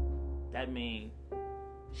 Like, that mean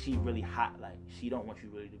she really hot. Like, she don't want you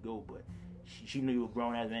really to go, but she knew you were a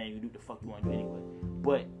grown-ass man, you do what the fuck you want to do anyway.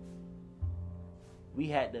 But we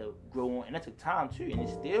had to grow on, and that took time, too, and it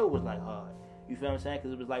still was, like, hard. You feel what I'm saying?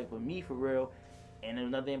 Because it was, like, for me, for real, and there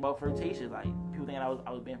was nothing about flirtatious. Like, people think I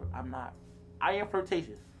was being, I'm not. I am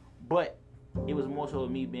flirtatious, but it was more so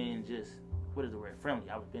of me being just, what is the word? Friendly.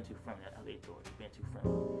 I was being too friendly. I hate the word, being too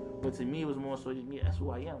friendly. But to me, it was more so just me. That's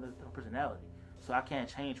who I am. That's my personality. So I can't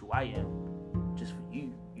change who I am just for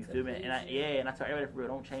you. You feel me? And I tell everybody, for real,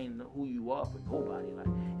 don't change who you are for nobody. Like,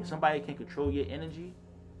 if somebody can control your energy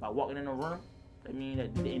by walking in a room, I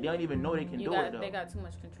mean, they don't even know they can do it, though. They got too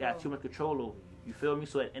much control. They got too much control over you. You feel me?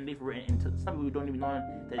 So at and some people don't even know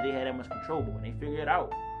that they had that much control. But when they figure it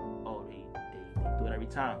out, oh, they do it every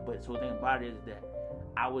time. But so the thing about it is that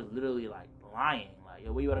I was literally like lying. Like,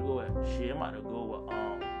 yo, where you gotta go at? Shit, I'm about to go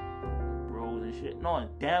with bros and shit. No,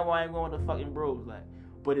 damn well I ain't going with the fucking bros. Like,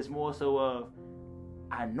 but it's more so of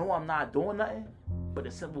I know I'm not doing nothing, but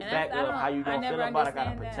the simple fact of how you gonna feel about it, I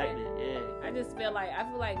gotta protect it. Yeah. I feel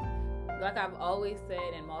like I've always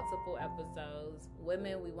said in multiple episodes,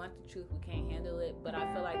 women, we want the truth, we can't handle it, but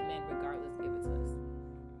I feel like men regardless give it to us.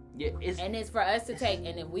 Yeah, and it's for us to take,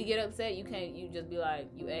 and if we get upset, you just be like,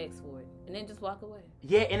 you asked for it, and then just walk away.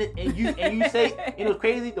 Yeah, and you say, you know,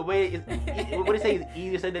 crazy the way what they say is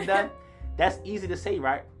easier said than done. That's easy to say,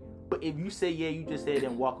 right? But if you say yeah, you just say it,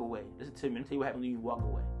 then walk away. Listen to me. Let me tell you what happens when you walk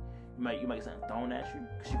away. You might get something thrown at you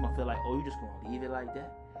because you're gonna feel like, oh, you just gonna leave it like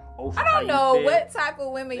that. Oh, I don't know what type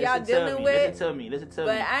of women y'all dealing with. Listen to me.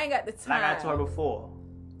 But I ain't got the time. Like I told her before,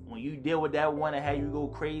 when you deal with that one that had you go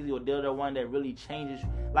crazy, or deal with that one that really changes,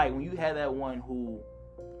 like when you have that one who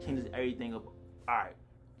changes everything up. All right,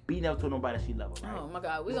 B never told nobody that she loved her. Right? Oh my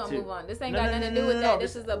God, we gonna move on. This ain't got nothing to do with that.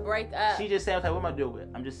 This is a breakup. She just saying, what am I doing with?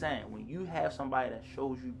 I'm just saying, when you have somebody that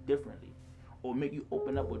shows you differently, or make you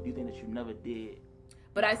open up, or do things that you never did.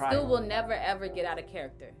 But I still will never ever get out of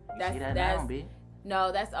character. That's now, B.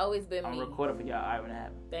 No, that's always been I'm me. recording for y'all. All right, when it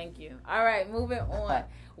happens. Thank you. All right, moving on.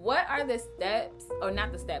 What are the steps, or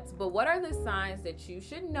not the steps, but what are the signs that you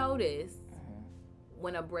should notice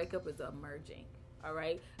when a breakup is emerging? All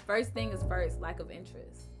right. First thing is first, lack of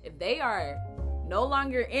interest. If they are no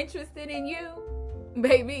longer interested in you,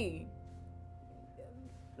 baby,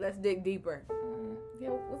 let's dig deeper.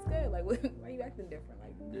 Yo, what's good? Like, why are you acting different?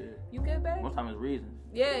 Like, you good, babe? Most time it's reasons.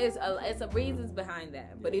 Yeah, it's a reasons behind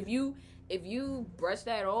that. But if you brush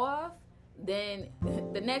that off, then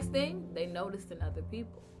the next thing they notice in other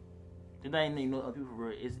people. The thing you know, other people for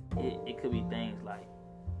real, it could be things like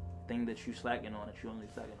things that you slacking on that you only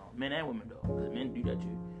slacking on. Men and women though, because men do that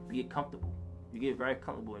too. You get comfortable. You get very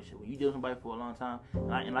comfortable and shit. When you deal with somebody for a long time,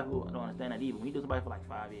 and a lot of people don't understand that either. When you deal with somebody for like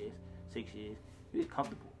 5 years, 6 years, you get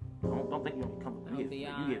comfortable. Don't think you're gonna be comfortable.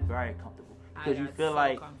 You get very comfortable because you feel so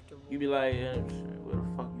like you be like, where the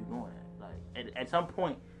fuck you going at? Like at some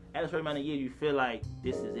point, at a certain amount of years, you feel like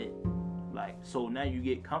this is it. Like so now you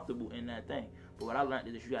get comfortable in that thing. But what I learned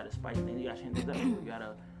is that you gotta spice things. You gotta change things up. You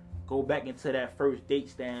gotta go back into that first date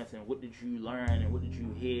stance and what did you learn and what did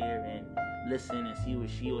you hear and listen and see what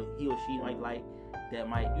he or she might like that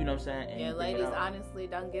might, you know what I'm saying? And yeah, ladies, honestly,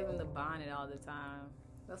 don't give him the bonnet all the time.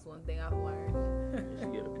 That's one thing I've learned. You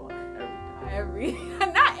should get a bonnet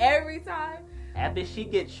not every time. After she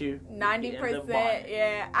gets you, 90%.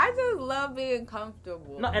 Yeah, I just love being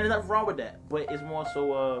comfortable. No, and there's nothing wrong with that. But it's more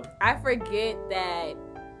so I forget that.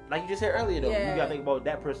 Like you just said earlier, though, you gotta think about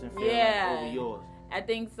that person feeling over yours. I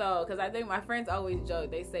think so, because I think my friends always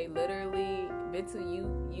joke. They say literally,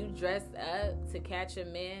 Bintu, you dress up to catch a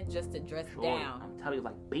man just to dress down. I'm telling you,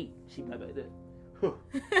 like bait. She be like this.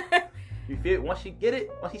 You feel it? Once she get it,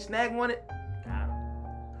 once she snag on it, got him.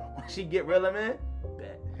 Once she get real, man,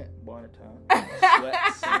 bet. Bonnet time.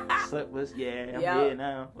 Sweats, slippers. Yeah, I'm here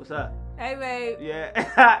now. What's up? Hey, babe.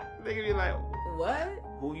 Yeah. Nigga be like, what?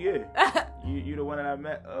 Who you? You the one that I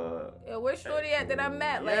met? Yeah, where's Shorty at that I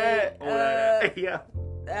met? Like,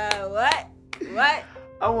 What?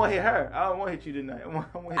 I want to hit her. I don't want to hit you tonight.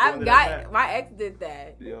 I've got my ex did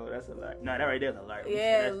that. Yo, that's a lie. No, that right there's a lie.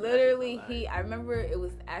 Yeah, literally, I remember it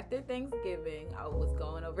was after Thanksgiving. I was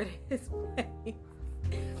going over to his place,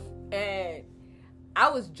 and I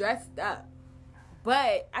was dressed up,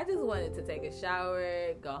 but I just wanted to take a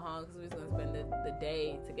shower, go home because we was gonna spend the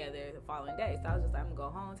day together the following day. So I was just like, I'm gonna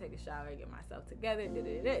go home, take a shower, get myself together.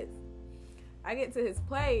 I get to his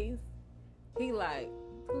place. He like,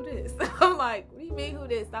 who this? I'm like, what do you mean who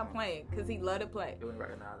this? Stop playing, because he loved to play. You wouldn't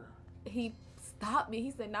recognize him. He stopped me.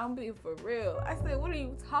 He said, "Now I'm being for real." I said, "What are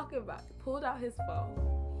you talking about?" He pulled out his phone,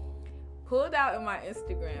 pulled out in my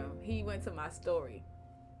Instagram. He went to my story.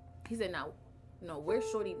 He said, "No, where's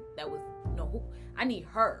Shorty? Who? I need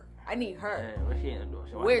her. Yeah, where's she in the door?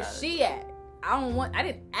 Where's she at? I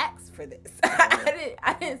didn't ask for this.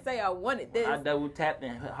 I didn't say I wanted this." I double tapped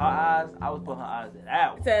in her eyes. I was putting her eyes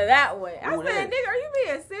out. To that one. I said, "Nigga, are you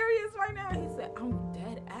being serious right now?" He said, "I'm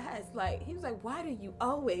dead ass." Like, he was like, "Why do you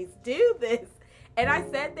always do this?" And I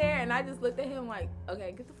sat there and I just looked at him like,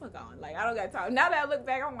 okay, get the fuck on. Like, I don't got time. Now that I look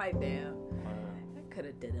back, I'm like, damn, I could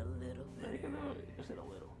have did a little bit. You said a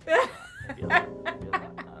little. Not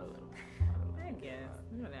a little. I guess.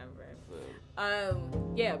 Whatever.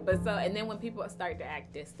 Yeah, but so, and then when people start to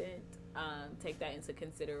act distant, take that into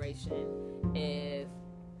consideration. If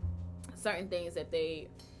certain things that they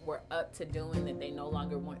were up to doing that they no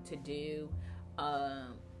longer want to do,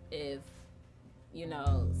 if,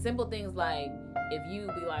 simple things like if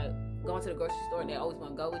you be like going to the grocery store and they always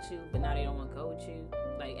want to go with you, but now they don't want to go with you.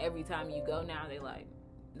 Like every time you go now, they like,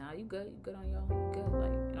 nah, you good on your own, you good.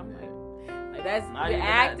 Like, and I'm like that's, you're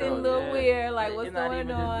acting a little weird. Like, what's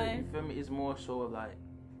going on? You feel me? It's more so of like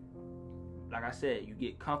I said, you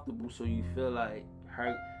get comfortable, so you feel like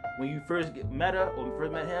her when you first met her or you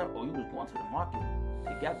first met him, or you was going to the market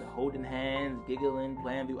together, holding hands, giggling,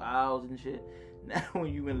 playing through aisles and shit. Now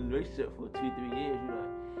when you in a relationship for 2-3 years, you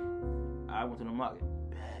like, I went to the market.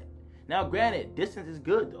 Bad. Now, granted, distance is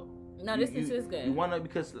good though. No, distance is good. You wanna,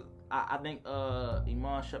 because I think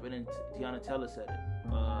Iman Shumpert and Tiana Taylor said it.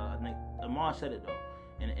 I think Iman said it though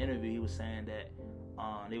in an interview. He was saying that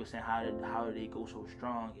they were saying how did they go so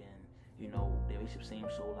strong, and their relationship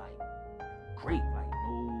seemed so like great, like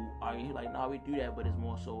no arguing. He like, no, we do that, but it's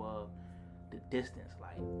more so the distance.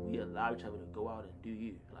 Like, we allow each other to go out and do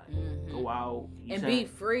you, like go out and be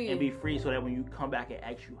free, so that when you come back and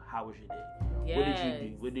ask you how was your day, yes. What did you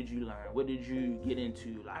do, what did you learn, what did you get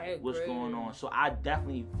into, like what's going on. So I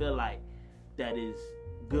definitely feel like that is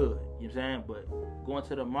good. You know what I'm saying? But going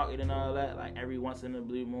to the market and all that, like every once in a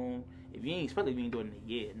blue moon, if you ain't, especially if you ain't doing it in a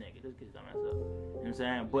year, nigga, just get your dumb ass up. You know what I'm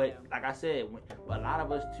saying? But like I said, but a lot of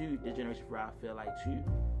us too, this generation, I feel like too,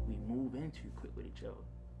 we move in too quick with each other.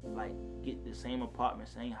 Like get the same apartment,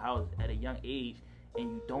 same house at a young age,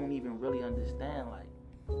 and you don't even really understand. Like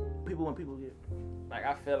when people get, like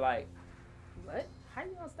I feel like. What? How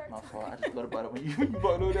you gonna start? My fault. I just thought about it when you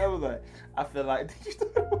brought it. I was like, I feel like. I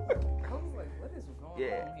was like, what is going on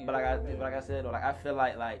here? But like I said, like I feel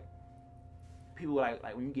like people like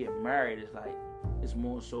when you get married, it's like it's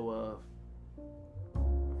more so of,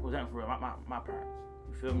 for example, my parents.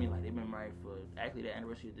 You feel me? Like they've been married for actually the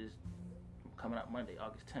anniversary of this coming up Monday,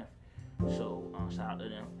 August 10th. So shout out to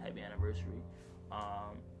them, happy anniversary.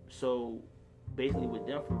 So basically with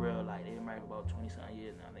them for real, like they've been married for about 20-something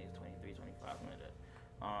years now. I think it's 23, 25, something like that.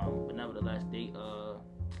 But nevertheless, they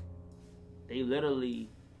literally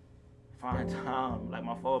find time. Like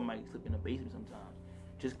my father might sleep in the basement sometimes,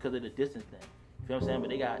 just because of the distance thing. You feel what I'm saying? But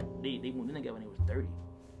they moved in together when they was 30.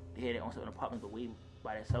 They had their own separate apartments, but way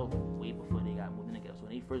by themselves, way before they got moved in together. So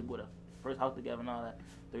when they first bought a first house together and all that,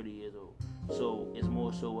 30 years old. So it's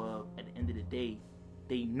more so at the end of the day,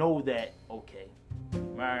 they know that okay,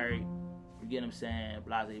 married, you get what I'm saying?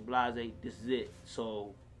 Blase, this is it.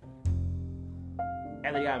 So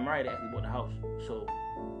after they got married, they actually bought the house. So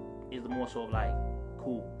it's more so like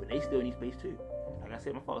cool, but they still need space too. Like I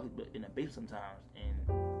said, my father sleeps in the basement sometimes, and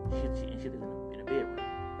shit is in the bedroom.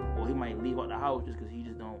 Or he might leave out the house just because he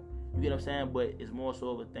just don't. You get what I'm saying? But it's more so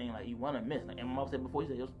of a thing like you want to miss. Like and my mom said before, he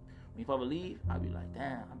said, when your father leave, I'd be like,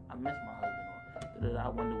 damn, I miss my husband. Or I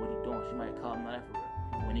wonder what he doing. She might call him that for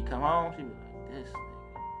real. When he come home, she be like, this nigga.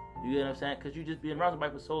 You get what I'm saying? Because you just been around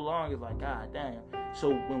somebody for so long, it's like, god damn. So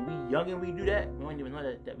when we young and we do that, we don't even know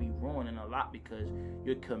that we ruining a lot because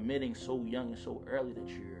you're committing so young and so early that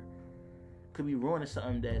you could be ruining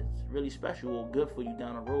something that's really special or good for you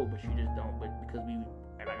down the road, but you just don't. But because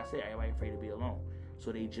like I said, everybody afraid to be alone.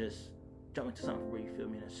 So they just jump into something where you feel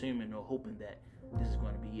me and assuming or hoping that this is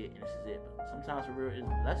going to be it and this is it. But sometimes for real, it's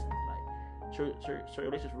lessons. Like certain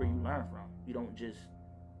relationships where you learn from. You don't just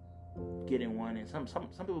get in one and some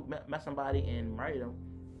people met somebody and marry them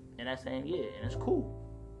in that same year, and it's cool.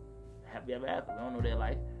 Happy ever after. We don't know their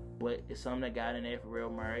life, but it's something that got in there for real,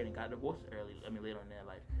 married and got divorced later in their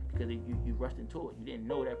life because you rushed into it. You didn't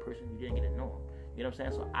know that person. You didn't get to know him. You know what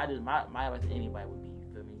I'm saying? So I just my advice to anybody would be, you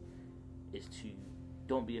feel me, is to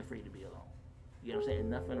don't be afraid to be alone. You know what I'm saying?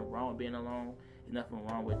 There's nothing wrong with being alone. There's nothing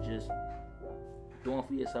wrong with just doing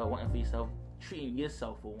for yourself, wanting for yourself, treating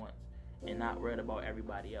yourself for once, and not worried about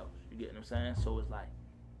everybody else. You get what I'm saying? So it's like,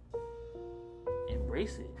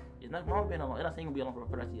 embrace it. It's nothing wrong with being alone. It's not saying you're going to be alone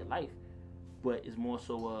for the rest of your life, but it's more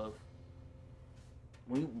so of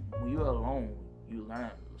when you're alone, you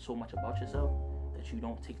learn so much about yourself that you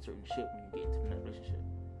don't take certain shit when you get into a relationship.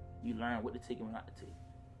 You learn what to take and what not to take.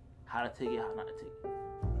 How to take it, how not to take it.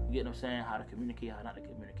 You get what I'm saying? How to communicate, how not to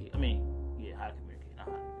communicate. How to communicate, not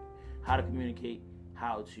how to communicate,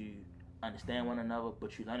 how to understand one another,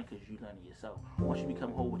 but you learn it because you learn it yourself. Once you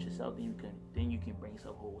become whole with yourself, then you can bring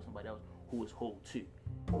yourself whole with somebody else who is whole too.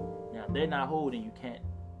 Now, if they're not whole, then you can't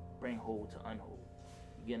bring whole to unwhole.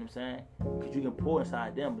 You get what I'm saying? Because you can pour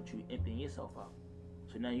inside them, but you emptying yourself out.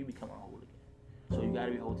 So now you become unwhole again. So you got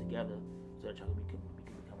to be whole together so that y'all can become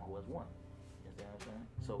whole as one. You understand what I'm saying?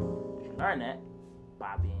 So you learn that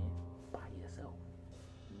by being by yourself.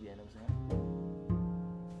 You get what I'm saying?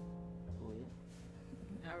 Go ahead.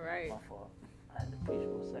 All right. My fault. I had to preach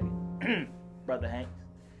for a second. Brother Hanks,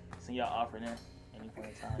 send y'all offering in any point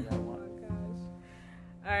in time y'all want. Oh my gosh.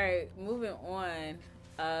 All right, moving on.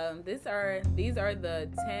 These are the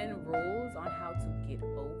 10 rules on how to get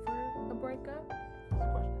over a breakup. What's the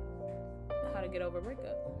question? How to get over a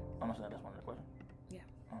breakup. I'm not saying that's one of the questions. Yeah.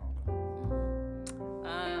 Oh,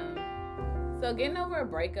 okay. So getting over a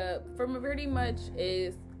breakup for me pretty much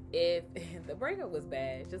is if the breakup was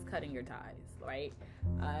bad, just cutting your ties, right?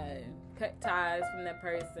 Cut ties from that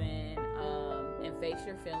person and face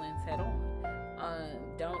your feelings head on.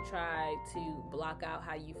 Don't try to block out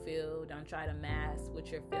how you feel. Don't try to mask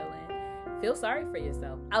what you're feeling. Feel sorry for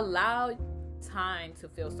yourself. Allow time to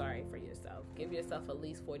feel sorry for yourself. Give yourself at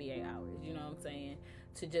least 48 hours, you know what I'm saying?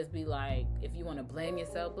 To just be like, if you want to blame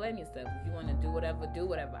yourself, blame yourself. If you want to do whatever, do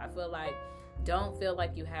whatever. I feel like, don't feel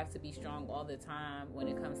like you have to be strong all the time when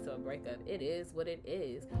it comes to a breakup. It is what it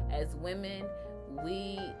is. As women,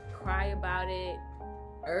 we cry about it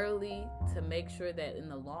early to make sure that in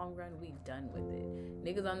the long run we done with it.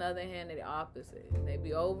 Niggas on the other hand, they're the opposite. They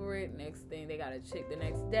be over it, next thing they got a chick the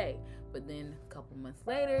next day, but then a couple months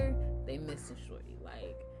later they missing shorty.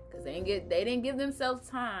 Like, because they didn't give themselves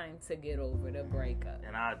time to get over the breakup.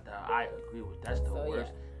 And I agree with that's the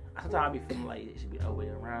worst. Yeah. Sometimes I be feeling like it should be the other way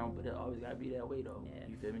around, but it always gotta be that way though. Yeah.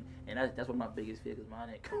 You feel me? And that's one of my biggest fears, cause mine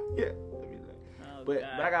ain't come. Yeah. But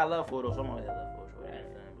I got love for it though, so I'm always have love for it.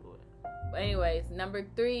 But anyways, number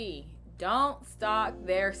 3, don't stalk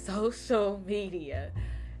their social media.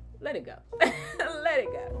 Let it go. Let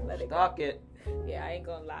it go. Stalk it. Yeah, I ain't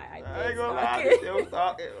gonna lie. I ain't gonna lie. I still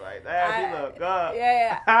stalk it like that. He look good.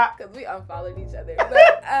 Yeah, because we unfollowed each other.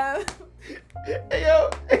 But, hey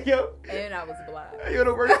yo. And I was blocked. Yo,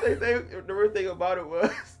 the worst thing about it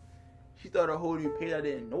was she started a whole new page I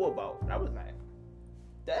didn't know about. And I was like,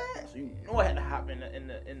 damn. So you know I had to hop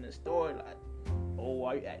in the store like, oh,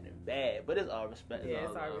 why you acting bad? But it's all respect. Yeah,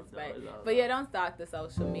 it's all respect. But yeah, don't stalk the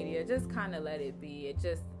social media. Just kind of let it be.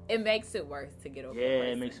 It makes it worse to get over.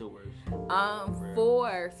 Yeah, it makes it worse.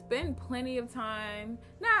 4, spend plenty of time,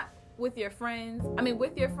 not with your friends. I mean,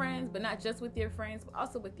 with your friends, but not just with your friends, but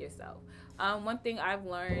also with yourself. One thing I've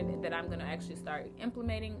learned that I'm going to actually start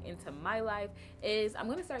implementing into my life is I'm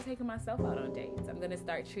going to start taking myself out on dates. I'm going to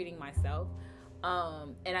start treating myself.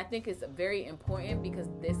 And I think it's very important because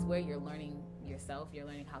this way you're learning yourself. You're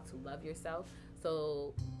learning how to love yourself.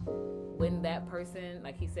 So when that person,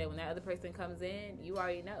 like he said, when that other person comes in, you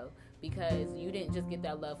already know, because you didn't just get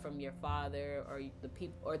that love from your father or the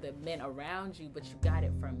people or the men around you, but you got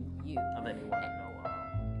it from you. I think you want to know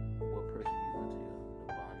what person you went to, the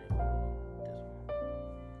bonding or this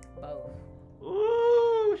one. Both.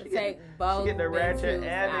 Ooh, she get the ratchet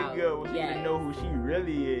and the good. She even know who she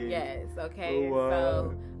really is. Yes. Okay.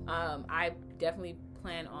 So I definitely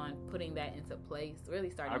plan on putting that into place really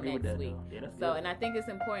starting next week. Yeah, so, and I think it's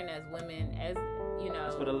important as women, as you know,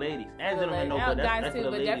 that's for the ladies and gentlemen, guys too,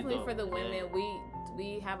 but definitely for the women.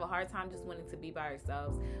 We have a hard time just wanting to be by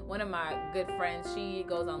ourselves. One of my good friends, she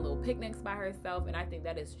goes on little picnics by herself, and I think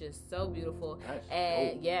that is just so beautiful.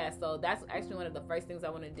 So that's actually one of the first things I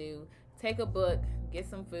want to do. Take a book, get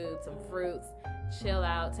some food, some fruits, chill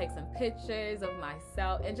out, take some pictures of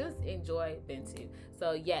myself, and just enjoy Bintu.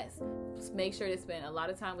 So yes, just make sure to spend a lot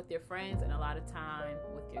of time with your friends and a lot of time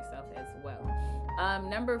with yourself as well.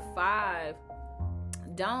 Number 5,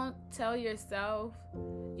 don't tell yourself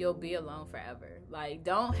you'll be alone forever. Like,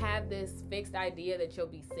 don't have this fixed idea that you'll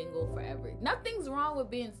be single forever. Nothing's wrong with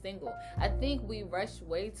being single. I think we rush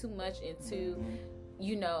way too much into,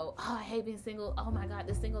 you know, oh, I hate being single. Oh my God,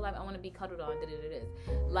 the single life, I want to be cuddled on.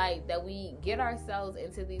 Like, that we get ourselves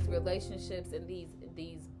into these relationships and these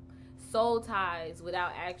soul ties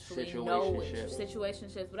without actually knowing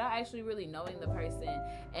situationships, without actually really knowing the person.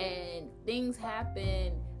 And things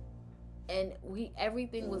happen, and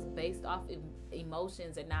everything was based off of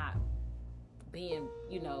emotions and not being,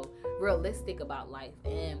 you know, realistic about life.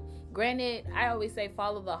 And granted, I always say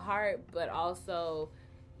follow the heart, but also,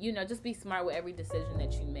 you know, just be smart with every decision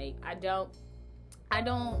that you make. I don't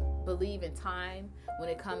believe in time when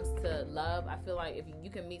it comes to love. I feel like if you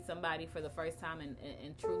can meet somebody for the first time and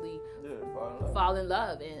truly fall in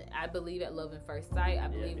love. And I believe at love at first sight. I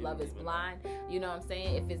believe love is blind. You know what I'm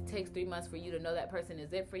saying? If it takes 3 months for you to know that person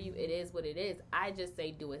is it for you, it is what it is. I just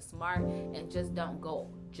say do it smart and just don't go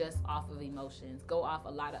just off of emotions. Go off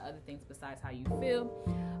a lot of other things besides how you feel.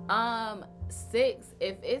 6,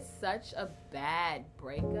 if it's such a bad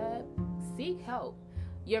breakup, seek help.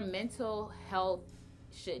 Your mental health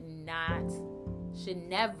should never,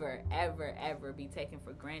 ever, ever be taken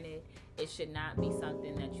for granted. It should not be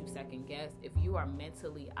something that you second guess. If you are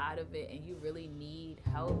mentally out of it and you really need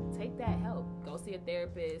help, take that help. Go see a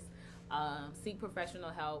therapist, seek professional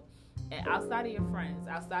help. And outside of your friends,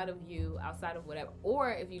 outside of you, outside of whatever,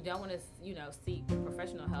 or if you don't want to, you know, seek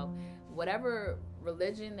professional help, whatever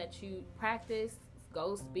religion that you practice,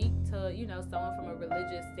 go speak to, you know, someone from a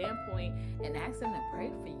religious standpoint and ask them to pray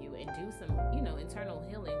for you and do some, you know, internal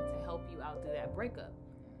healing to help you out through that breakup.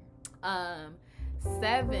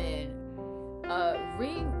 7,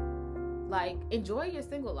 enjoy your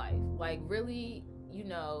single life. Like, really, you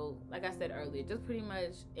know, like I said earlier, just pretty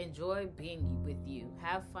much enjoy being with you.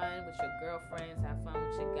 Have fun with your girlfriends, have fun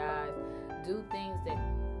with your guys, do things that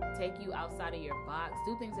take you outside of your box,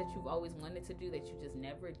 do things that you've always wanted to do that you just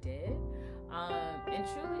never did, and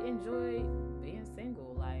truly enjoy being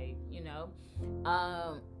single. Like, you know.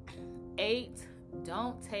 8,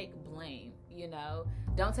 don't take blame. You know,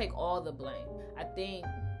 don't take all the blame. I think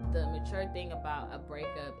the mature thing about a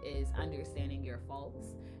breakup is understanding your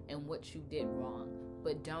faults and what you did wrong,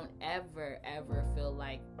 but don't ever feel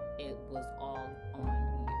like it was all on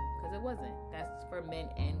you, because it wasn't. That's for men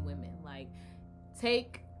and women. Like,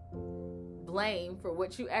 take blame for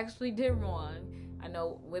what you actually did wrong. I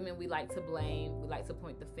know women, we like to blame, we like to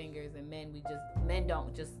point the fingers, and men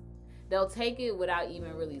don't just, they'll take it without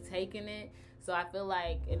even really taking it. So I feel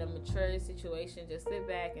like in a mature situation, just sit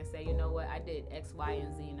back and say, you know what, I did X, Y,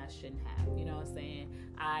 and Z, and I shouldn't have. You know what I'm saying?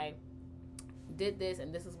 I did this,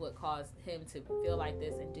 and this is what caused him to feel like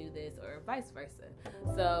this and do this, or vice versa.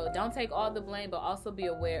 So don't take all the blame, but also be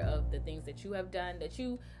aware of the things that you have done that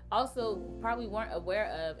you also probably weren't aware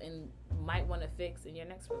of and might want to fix in your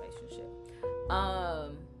next relationship.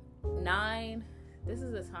 9, this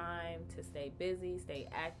is a time to stay busy, stay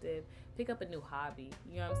active, pick up a new hobby.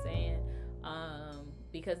 You know what I'm saying?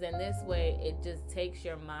 Because in this way, it just takes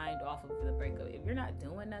your mind off of the breakup. If you're not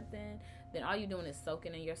doing nothing, then all you're doing is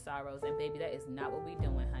soaking in your sorrows. And baby, that is not what we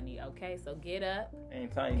doing, honey. Okay, so get up.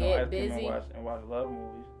 Anytime you get busy, and watch love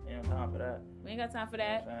movies. Ain't no time for that. We ain't got time for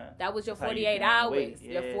that. You know that was your That's 48 hours.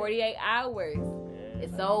 Yeah. Your 48 hours. Yeah,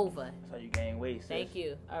 it's over. That's how you gain weight. Sis. Thank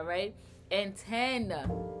you. All right. And 10,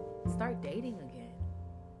 start dating again.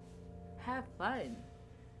 Have fun.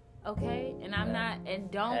 Okay? And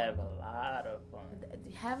don't have a lot of fun.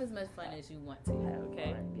 Have as much fun as you want to. Have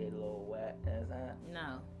okay? fun, get a little wet.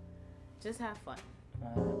 No. Just have fun.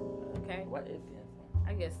 Okay? What is it?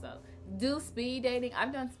 I guess so. Do speed dating.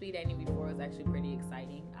 I've done speed dating before. It was actually pretty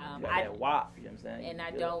exciting. That WAP, you know what I'm saying? And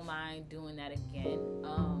I don't mind doing that again.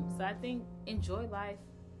 So I think enjoy life.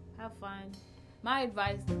 Have fun. My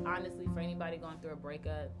advice, honestly, for anybody going through a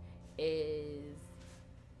breakup is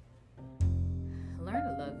learn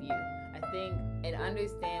to love you. I think, and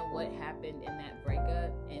understand what happened in that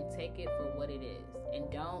breakup and take it for what it is.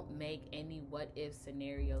 And don't make any what if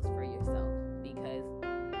scenarios for yourself, because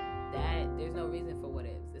there's no reason for what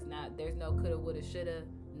ifs. There's no coulda, woulda, shoulda,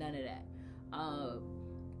 none of that.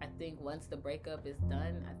 I think once the breakup is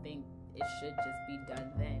done, I think it should just be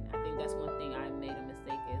done then. I think that's one thing I made a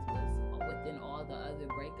mistake was within all the other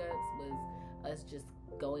breakups was us just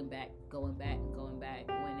going back when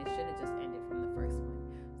it should have just ended from the first one.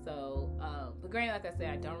 So, but granted, like I said,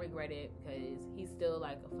 I don't regret it because he's still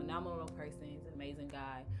like a phenomenal person. He's an amazing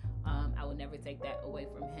guy. I would never take that away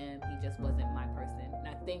from him. He just wasn't my person. And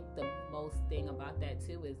I think the most thing about that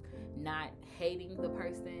too is not hating the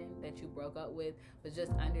person that you broke up with, but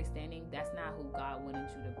just understanding that's not who God wanted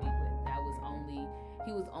you to be with.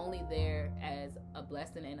 He was only there as a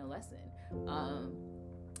blessing and a lesson.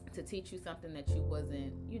 To teach you something that you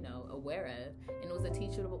wasn't, aware of. And it was a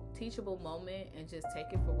teachable moment, and just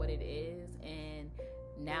take it for what it is. And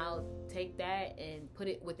now take that and put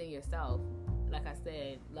it within yourself. Like I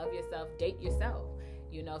said, love yourself, date yourself.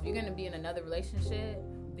 If you're going to be in another relationship,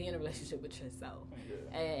 be in a relationship with yourself.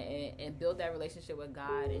 Yeah. And build that relationship with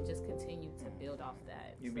God, and just continue to build off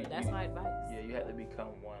that. That's my advice. Yeah, you have to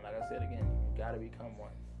become one. Like I said again, you got to become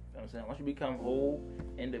one. You know what I'm saying? Once you become whole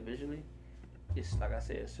individually, it's like I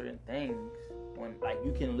said, certain things when like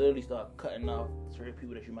you can literally start cutting off certain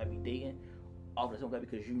people that you might be dating off the same time,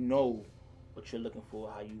 because you know what you're looking for,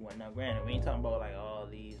 how you want. Now, granted, we ain't talking about like all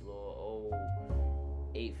these little old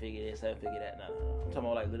 8-figure this, 7-figure that. No. I'm talking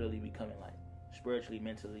about like literally becoming like spiritually,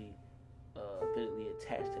 mentally, physically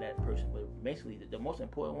attached to that person. But basically, the most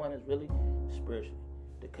important one is really spiritually,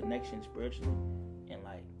 the connection spiritually and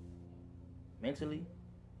like mentally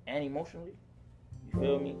and emotionally. You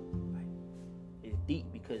feel me? Like, it's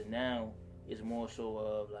deep, because now it's more so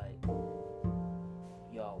of like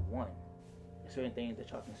y'all one. There's certain things that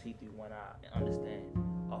y'all can see through one eye and understand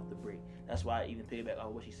off the break. That's why I even piggyback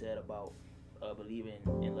off what she said about believing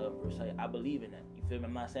in love at first sight. I believe in that. You feel me?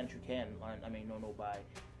 I'm not saying that you can learn. Know nobody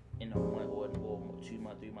in a 1 or 2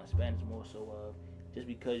 month, 3 month span. It's more so of just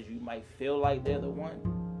because you might feel like they're the one,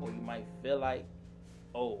 or you might feel like,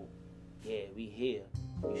 oh yeah, we here.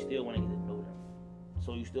 You still want to get to know them,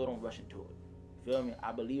 so you still don't rush into it. Feel me?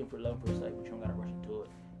 I believe in love at first sight, but you don't gotta rush into it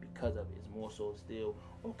because of it. It's more so still,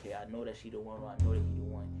 okay, I know that she the one, or I know that he the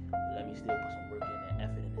one, but let me still put some work in and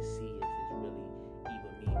effort in to see if it's really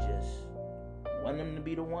either me just wanting them to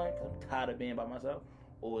be the one because I'm tired of being by myself,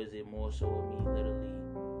 or is it more so of me literally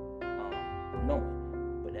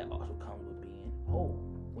knowing? But that also comes with being whole.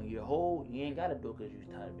 When you're whole, you ain't gotta do it because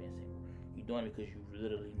you're tired of being single. You're doing it because you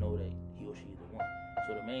literally know that he or she is the one.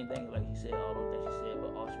 So the main thing, like she said, all those things she said, but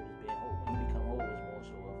also just being whole. When you become whole, it's more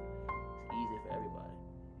so of it's easy for everybody.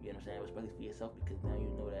 You know what I'm saying? Especially for yourself, because now you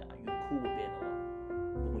know that you're cool with being alone.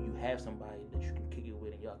 But when you have somebody that you can kick it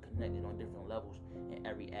with and y'all connected on different levels in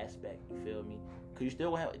every aspect, you feel me? Because you still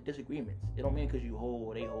will have disagreements. It don't mean because you hold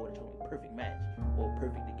or they hold that you're a perfect match or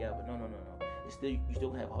perfect together. No. It's still, you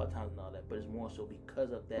still have hard times and all that, but it's more so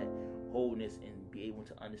because of that wholeness and be able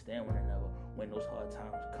to understand one another when those hard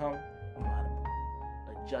times come. You know how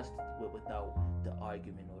to adjust without the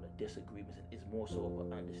argument or the disagreements. It's more so of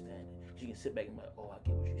an understanding. She can sit back and be like, oh, I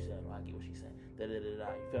get what you're saying. Oh, I get what she's saying. Da da da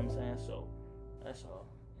da. You feel what I'm saying? So that's all.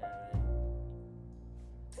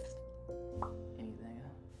 Anything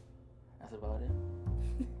else? That's about it.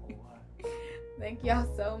 Thank y'all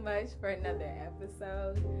so much for another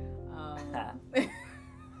episode.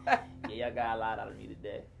 Yeah, y'all got a lot out of me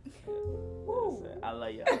today. Woo. I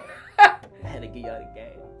love y'all. I had to give y'all the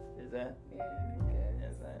game. Is that? Yeah, good.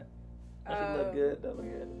 Yes, she look good though. Look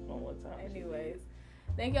at it one more time. Anyways,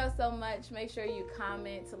 thank y'all so much. Make sure you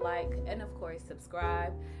comment, like, and of course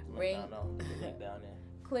subscribe. Ring. Link down there.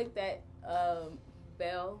 Click that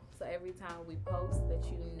bell so every time we post that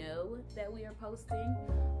you know that we are posting.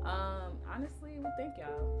 Honestly, we thank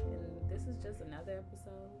y'all, and this is just another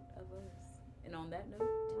episode of us. And on that note,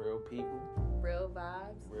 real people, real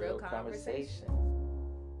vibes, real conversation.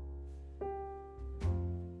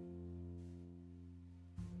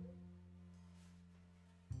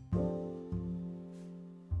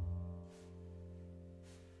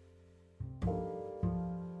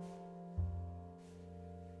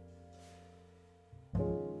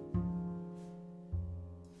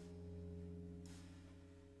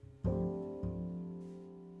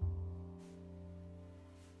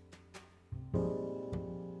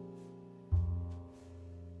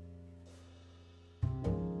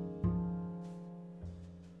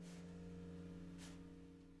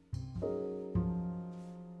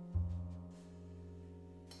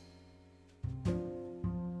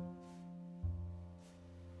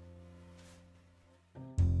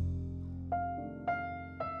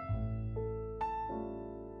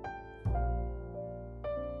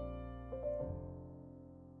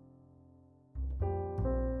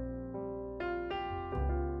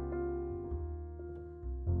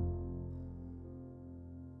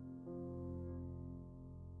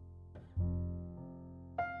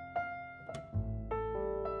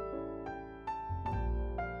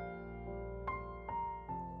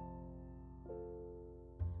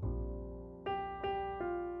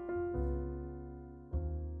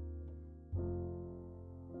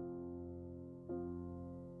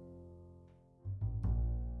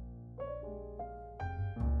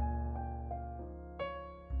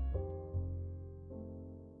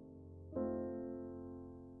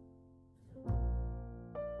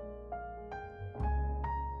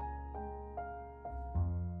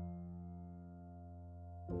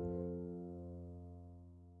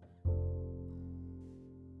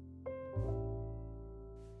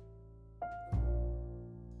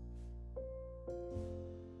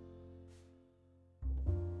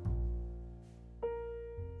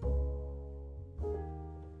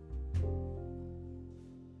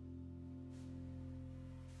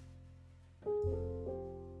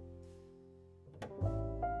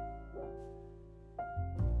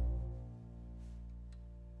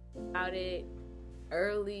 About it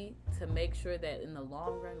early to make sure that in the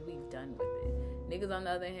long run we've done with it. Niggas on the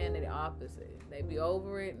other hand, they're the opposite. They be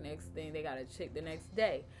over it, next thing they got a chick the next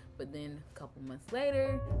day, but then a couple months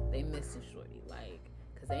later they missing shorty, like,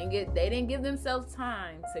 cause they didn't give themselves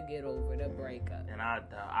time to get over the breakup. And I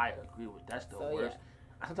agree with that's the worst.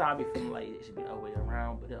 Yeah. Sometimes I be feeling like it should be the other way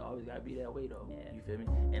around, but it always gotta be that way though. Yeah. You feel me?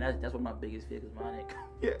 And that's what my biggest fear, cause mine ain't.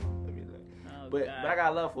 Yeah, let me look. Oh, but I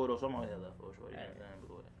got love for it though, so I'm always have love for it. Shorty. Right.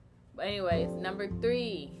 But anyways, number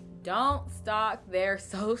 3, don't stalk their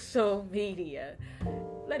social media.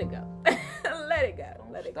 Let it go. Let it go.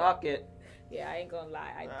 Don't Let it stalk go. it. Yeah, I ain't gonna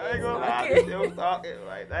lie. I ain't gonna lie. Don't stalk it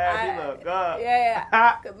like that. You look good.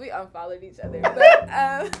 Yeah. Because we unfollowed each other. But,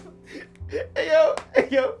 hey, yo.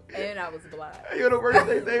 And I was blocked. Yo, the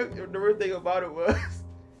worst thing about it was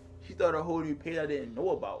she started a whole new page I didn't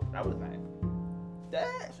know about. I was like,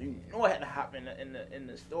 that. So you know I had to hop in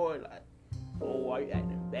the store like, oh, why you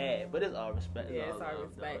acting bad? But it's all respect. It's all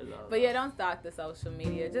respect. But yeah, don't stalk the social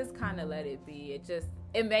media. Just kind of let it be.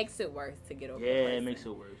 It makes it worse to get over. Yeah, it makes it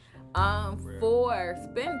worse. 4,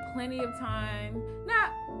 spend plenty of time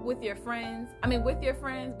not with your friends. With your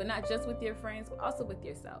friends, but not just with your friends, but also with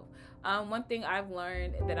yourself. One thing I've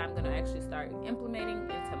learned that I'm gonna actually start implementing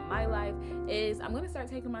into my life is I'm gonna start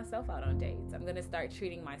taking myself out on dates. I'm gonna start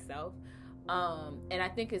treating myself. And I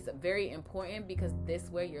think it's very important because this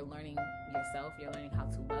way you're learning yourself, you're learning how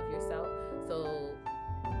to love yourself. So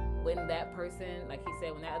when that person, like he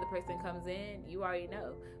said, when that other person comes in, you already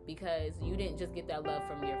know, because you didn't just get that love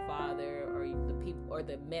from your father or the people or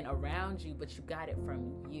the men around you, but you got it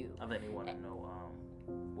from you. I think they want to know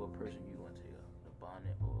what person you want to, the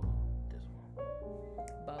bonnet or this one.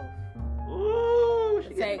 Both. Ooh,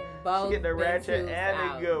 she take both. She get the ratchet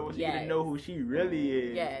and the good. She yes. get to know who she really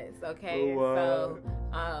is. Yes. Okay. Oh,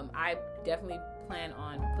 so I definitely plan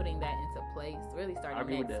on putting that into place really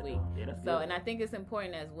starting next week. So, and I think it's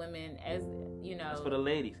important as women, as you know, that's for the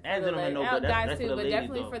ladies and gentlemen, but guys too, for the but ladies,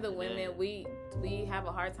 definitely though. for the women. We have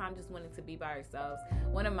a hard time just wanting to be by ourselves.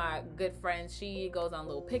 One of my good friends, she goes on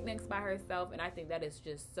little picnics by herself, and I think that is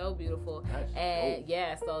just so beautiful. And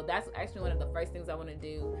yeah, so that's actually one of the first things I want to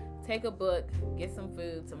do. Take a book, get some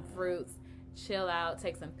food, some fruits, chill out,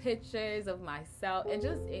 take some pictures of myself, and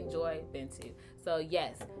just enjoy Bintu. So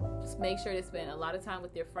yes, just make sure to spend a lot of time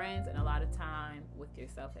with your friends and a lot of time with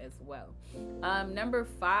yourself as well. Number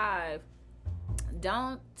 5,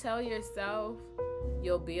 don't tell yourself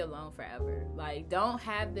you'll be alone forever. Like, don't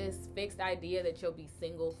have this fixed idea that you'll be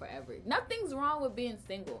single forever. Nothing's wrong with being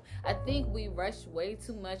single. I think we rush way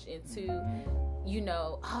too much into, you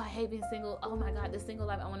know, oh, I hate being single. Oh my God, the single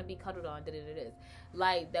life, I want to be cuddled on.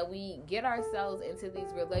 Like, that we get ourselves into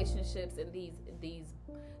these relationships and these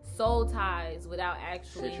soul ties without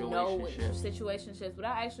actually situationships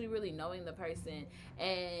without actually really knowing the person,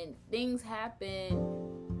 and things happen.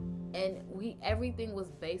 And everything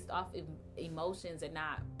was based off emotions and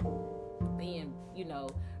not being, you know,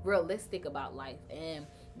 realistic about life. And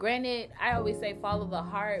granted, I always say follow the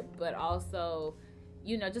heart, but also,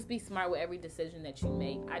 you know, just be smart with every decision that you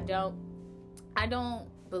make. I don't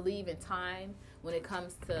believe in time when it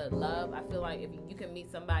comes to love. I feel like if you can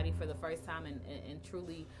meet somebody for the first time and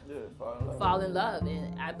truly fall in love.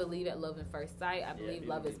 And I believe at love in first sight. I believe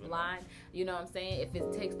love is blind. You know what I'm saying? If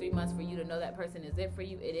it takes 3 months for you to know that person is it for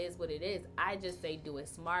you, it is what it is. I just say do it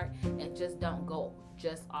smart and just don't go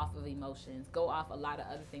just off of emotions. Go off a lot of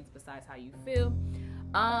other things besides how you feel.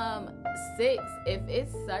 6, if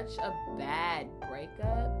it's such a bad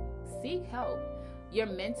breakup, seek help. Your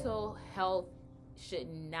mental health should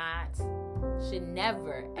never,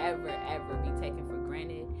 ever, ever be taken for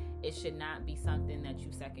granted. It should not be something that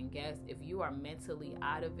you second guess. If you are mentally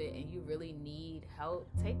out of it and you really need help,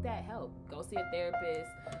 take that help. Go see a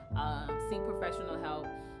therapist, seek professional help.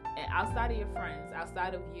 And outside of your friends,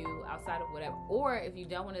 outside of you, outside of whatever, or if you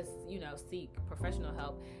don't want to, you know, seek professional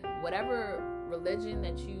help, whatever religion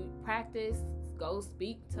that you practice, go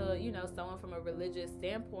speak to, you know, someone from a religious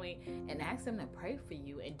standpoint and ask them to pray for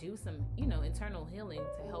you and do some, you know, internal healing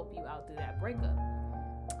to help you out through that breakup.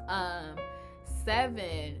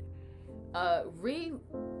 7,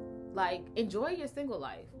 enjoy your single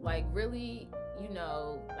life. Like, really, you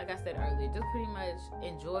know, like I said earlier, just pretty much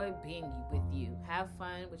enjoy being with you. Have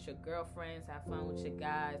fun with your girlfriends, have fun with your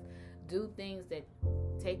guys. Do things that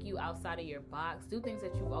take you outside of your box. Do things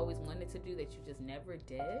that you've always wanted to do that you just never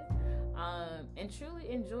did. And truly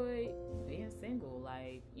enjoy being single.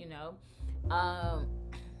 Like, you know.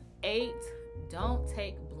 8, don't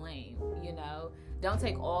take blame, you know. Don't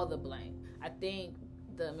take all the blame. I think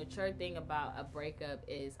the mature thing about a breakup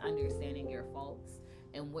is understanding your faults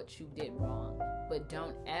and what you did wrong. But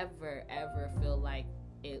don't ever, ever feel like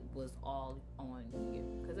it was all on you,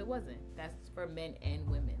 because it wasn't. That's for men and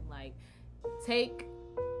women. Like, take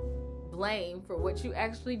blame for what you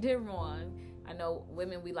actually did wrong. I know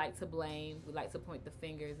women, we like to blame, we like to point the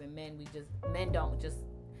fingers, and men don't just,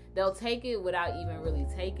 they'll take it without even really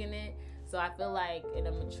taking it. So I feel like in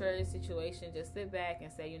a mature situation, just sit back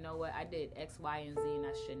and say, you know what, I did X, Y, and Z and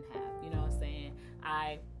I shouldn't have. You know what I'm saying?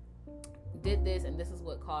 I did this and this is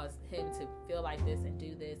what caused him to feel like this and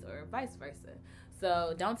do this, or vice versa.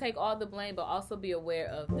 So don't take all the blame, but also be aware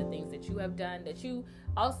of the things that you have done that you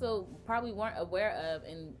also probably weren't aware of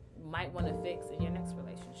and might want to fix in your next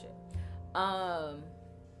relationship.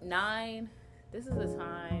 9, this is the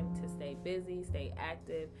time to stay busy, stay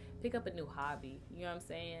active, pick up a new hobby. You know what I'm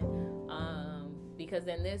saying? Because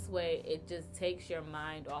in this way, it just takes your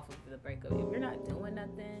mind off of the breakup. If you're not doing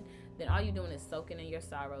nothing, then all you're doing is soaking in your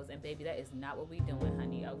sorrows. And baby, that is not what we doing,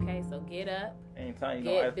 honey. Okay, so get up. Anytime you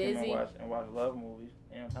get busy. And watch love movies.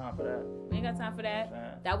 Ain't no time for that. We ain't got time for that. You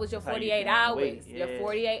know that was your 48 hours. Yeah. Your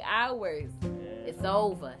 48 hours. Yeah. It's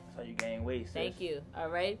over. That's how you gain weight, sis. Thank you. All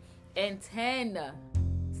right. And 10,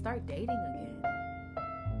 start dating again.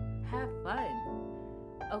 Have fun.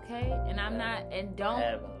 Okay? And I'm not, and don't.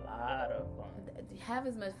 Have a lot of fun. Have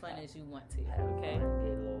as much fun as you want to. Have okay? Fun,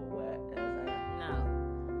 get a little wet. No.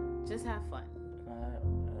 Just have fun.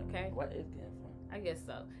 Okay? What is getting fun? I guess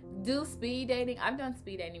so. Do speed dating. I've done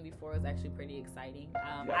speed dating before. It's actually pretty exciting. You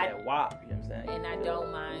got that wop, you know what I'm saying? And I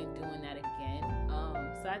don't mind doing that again.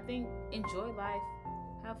 So I think enjoy life.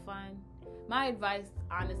 Have fun. My advice,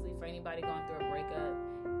 honestly, for anybody going through a breakup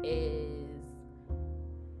is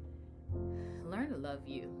learn to love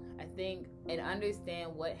you. I think, and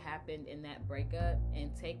understand what happened in that breakup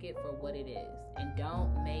and take it for what it is. And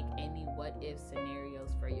don't make any what if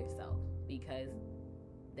scenarios for yourself, because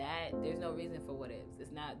that there's no reason for what ifs.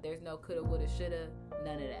 It's not. There's no coulda, woulda, shoulda.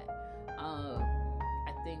 None of that.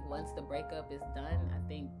 I think once the breakup is done, I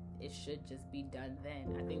think it should just be done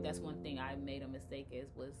then. I think that's one thing I made a mistake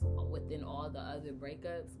was within all the other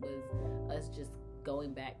breakups was us just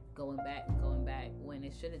going back when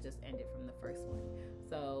it should have just ended from the first one.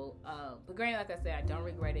 So, but granted, like I said, I don't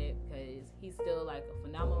regret it because he's still like a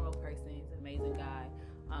phenomenal person. He's an amazing guy.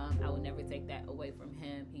 I would never take that away from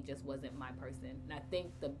him. He just wasn't my person. And I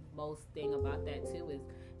think the most thing about that too is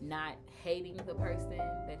not hating the person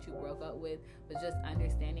that you broke up with, but just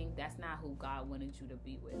understanding that's not who God wanted you to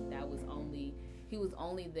be with. He was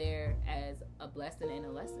only there as a blessing and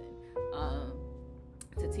a lesson.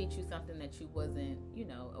 To teach you something that you wasn't,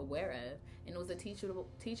 aware of. And it was a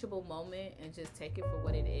teachable moment, and just take it for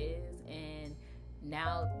what it is. And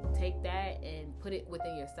now take that and put it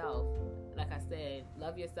within yourself. Like I said,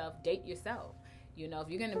 love yourself, date yourself. If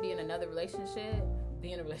you're going to be in another relationship,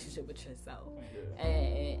 be in a relationship with yourself.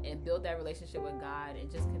 And build that relationship with God,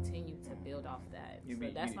 and just continue to build off that.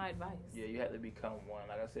 That's my advice. Yeah, you have to become one.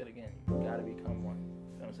 Like I said again, you got to become one.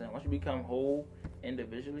 You know what I'm saying? Once you become whole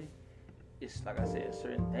individually, it's like I said,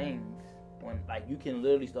 certain things when like you can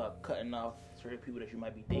literally start cutting off certain people that you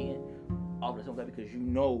might be dating off the same time because you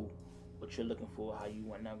know what you're looking for, how you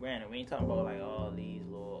want. Now, granted, we ain't talking about like all these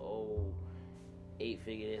little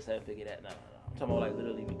 8-figure this, 7-figure that. No. I'm talking about like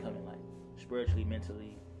literally becoming like spiritually,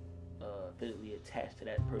 mentally, physically attached to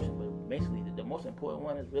that person. But basically, the most important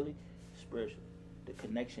one is really spiritually, the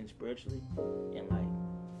connection spiritually and like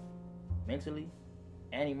mentally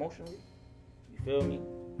and emotionally. You feel me?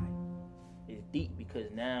 It's deep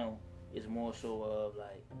because now it's more so of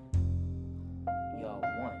like y'all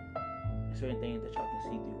one. There's certain things that y'all can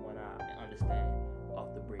see through one eye and understand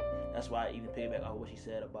off the break. That's why I even piggyback off what she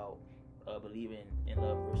said about believing in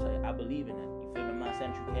love at first sight. I believe in that. You feel me? I'm not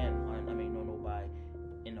saying you can. Know nobody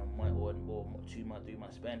in a month or more, 2 months, 3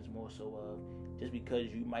 months span. Is more so of just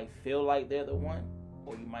because you might feel like they're the one,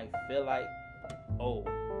 or you might feel like, oh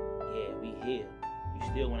yeah, we here. You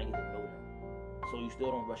still want to get to know them, so you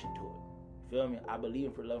still don't rush into it. Feel me? I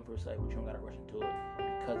believe in love at first sight, but you don't gotta rush into it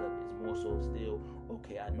because of it. It's more so still,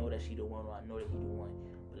 okay, I know that she the one or I know that he the one,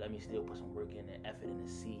 but let me still put some work in and effort in to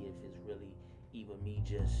see if it's really either me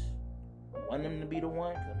just wanting them to be the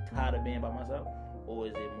one because I'm tired of being by myself, or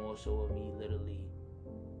is it more so of me literally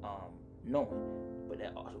knowing? But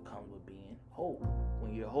that also comes with being whole.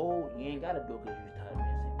 When you're whole, you ain't gotta do it because you're tired of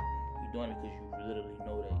being single. You're doing it because you literally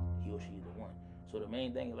know that he or she is the one. So the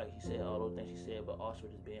main thing is, like she said, all those things she said, but also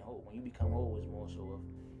just being whole. When you become whole, it's more so of,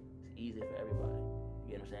 it's easier for everybody.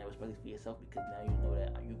 You know what I'm saying? Especially for yourself, because now you know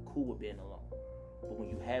that you're cool with being alone. But when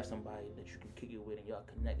you have somebody that you can kick it with and y'all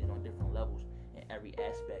connected on different levels in every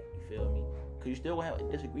aspect, you feel me? Because you still will have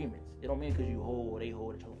disagreements. It don't mean because you hold or they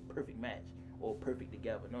hold that you're a perfect match or perfect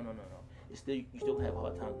together. No. It's still, you still have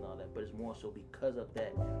hard times and all that, but it's more so because of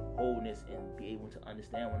that wholeness and be able to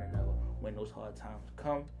understand one another when those hard times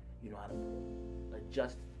come. You know how to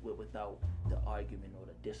adjust without the argument or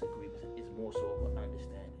the disagreement. It's more so of an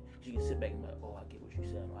understanding. You can sit back and be like, oh, I get what you're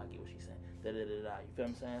saying, or I get what she's saying. Da-da-da-da. You feel what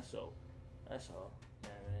I'm saying? So, that's all. You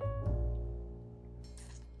know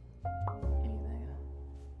what I mean? Anything else?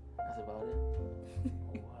 That's about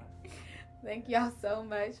it. Thank y'all so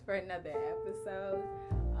much for another episode.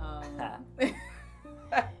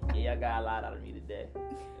 Yeah, y'all got a lot out of me today.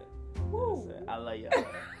 Woo. I love y'all.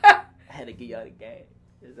 I had to give y'all the game.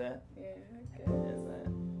 Is that? Yeah, okay. Is that?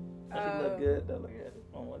 She look good though. Look at it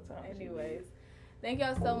one more time. Anyways, thank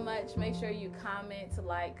y'all so much. Make sure you comment,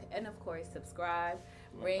 like, and of course subscribe.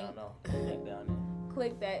 Ring. Link down there.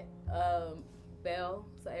 Click that bell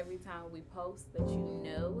so every time we post that you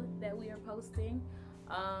know that we are posting.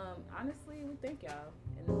 Honestly, we thank y'all,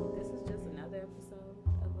 and this is just another episode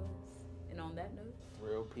of us. And on that note,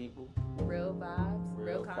 real people, real vibes,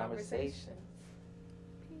 real conversations. conversations.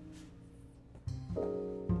 Peace.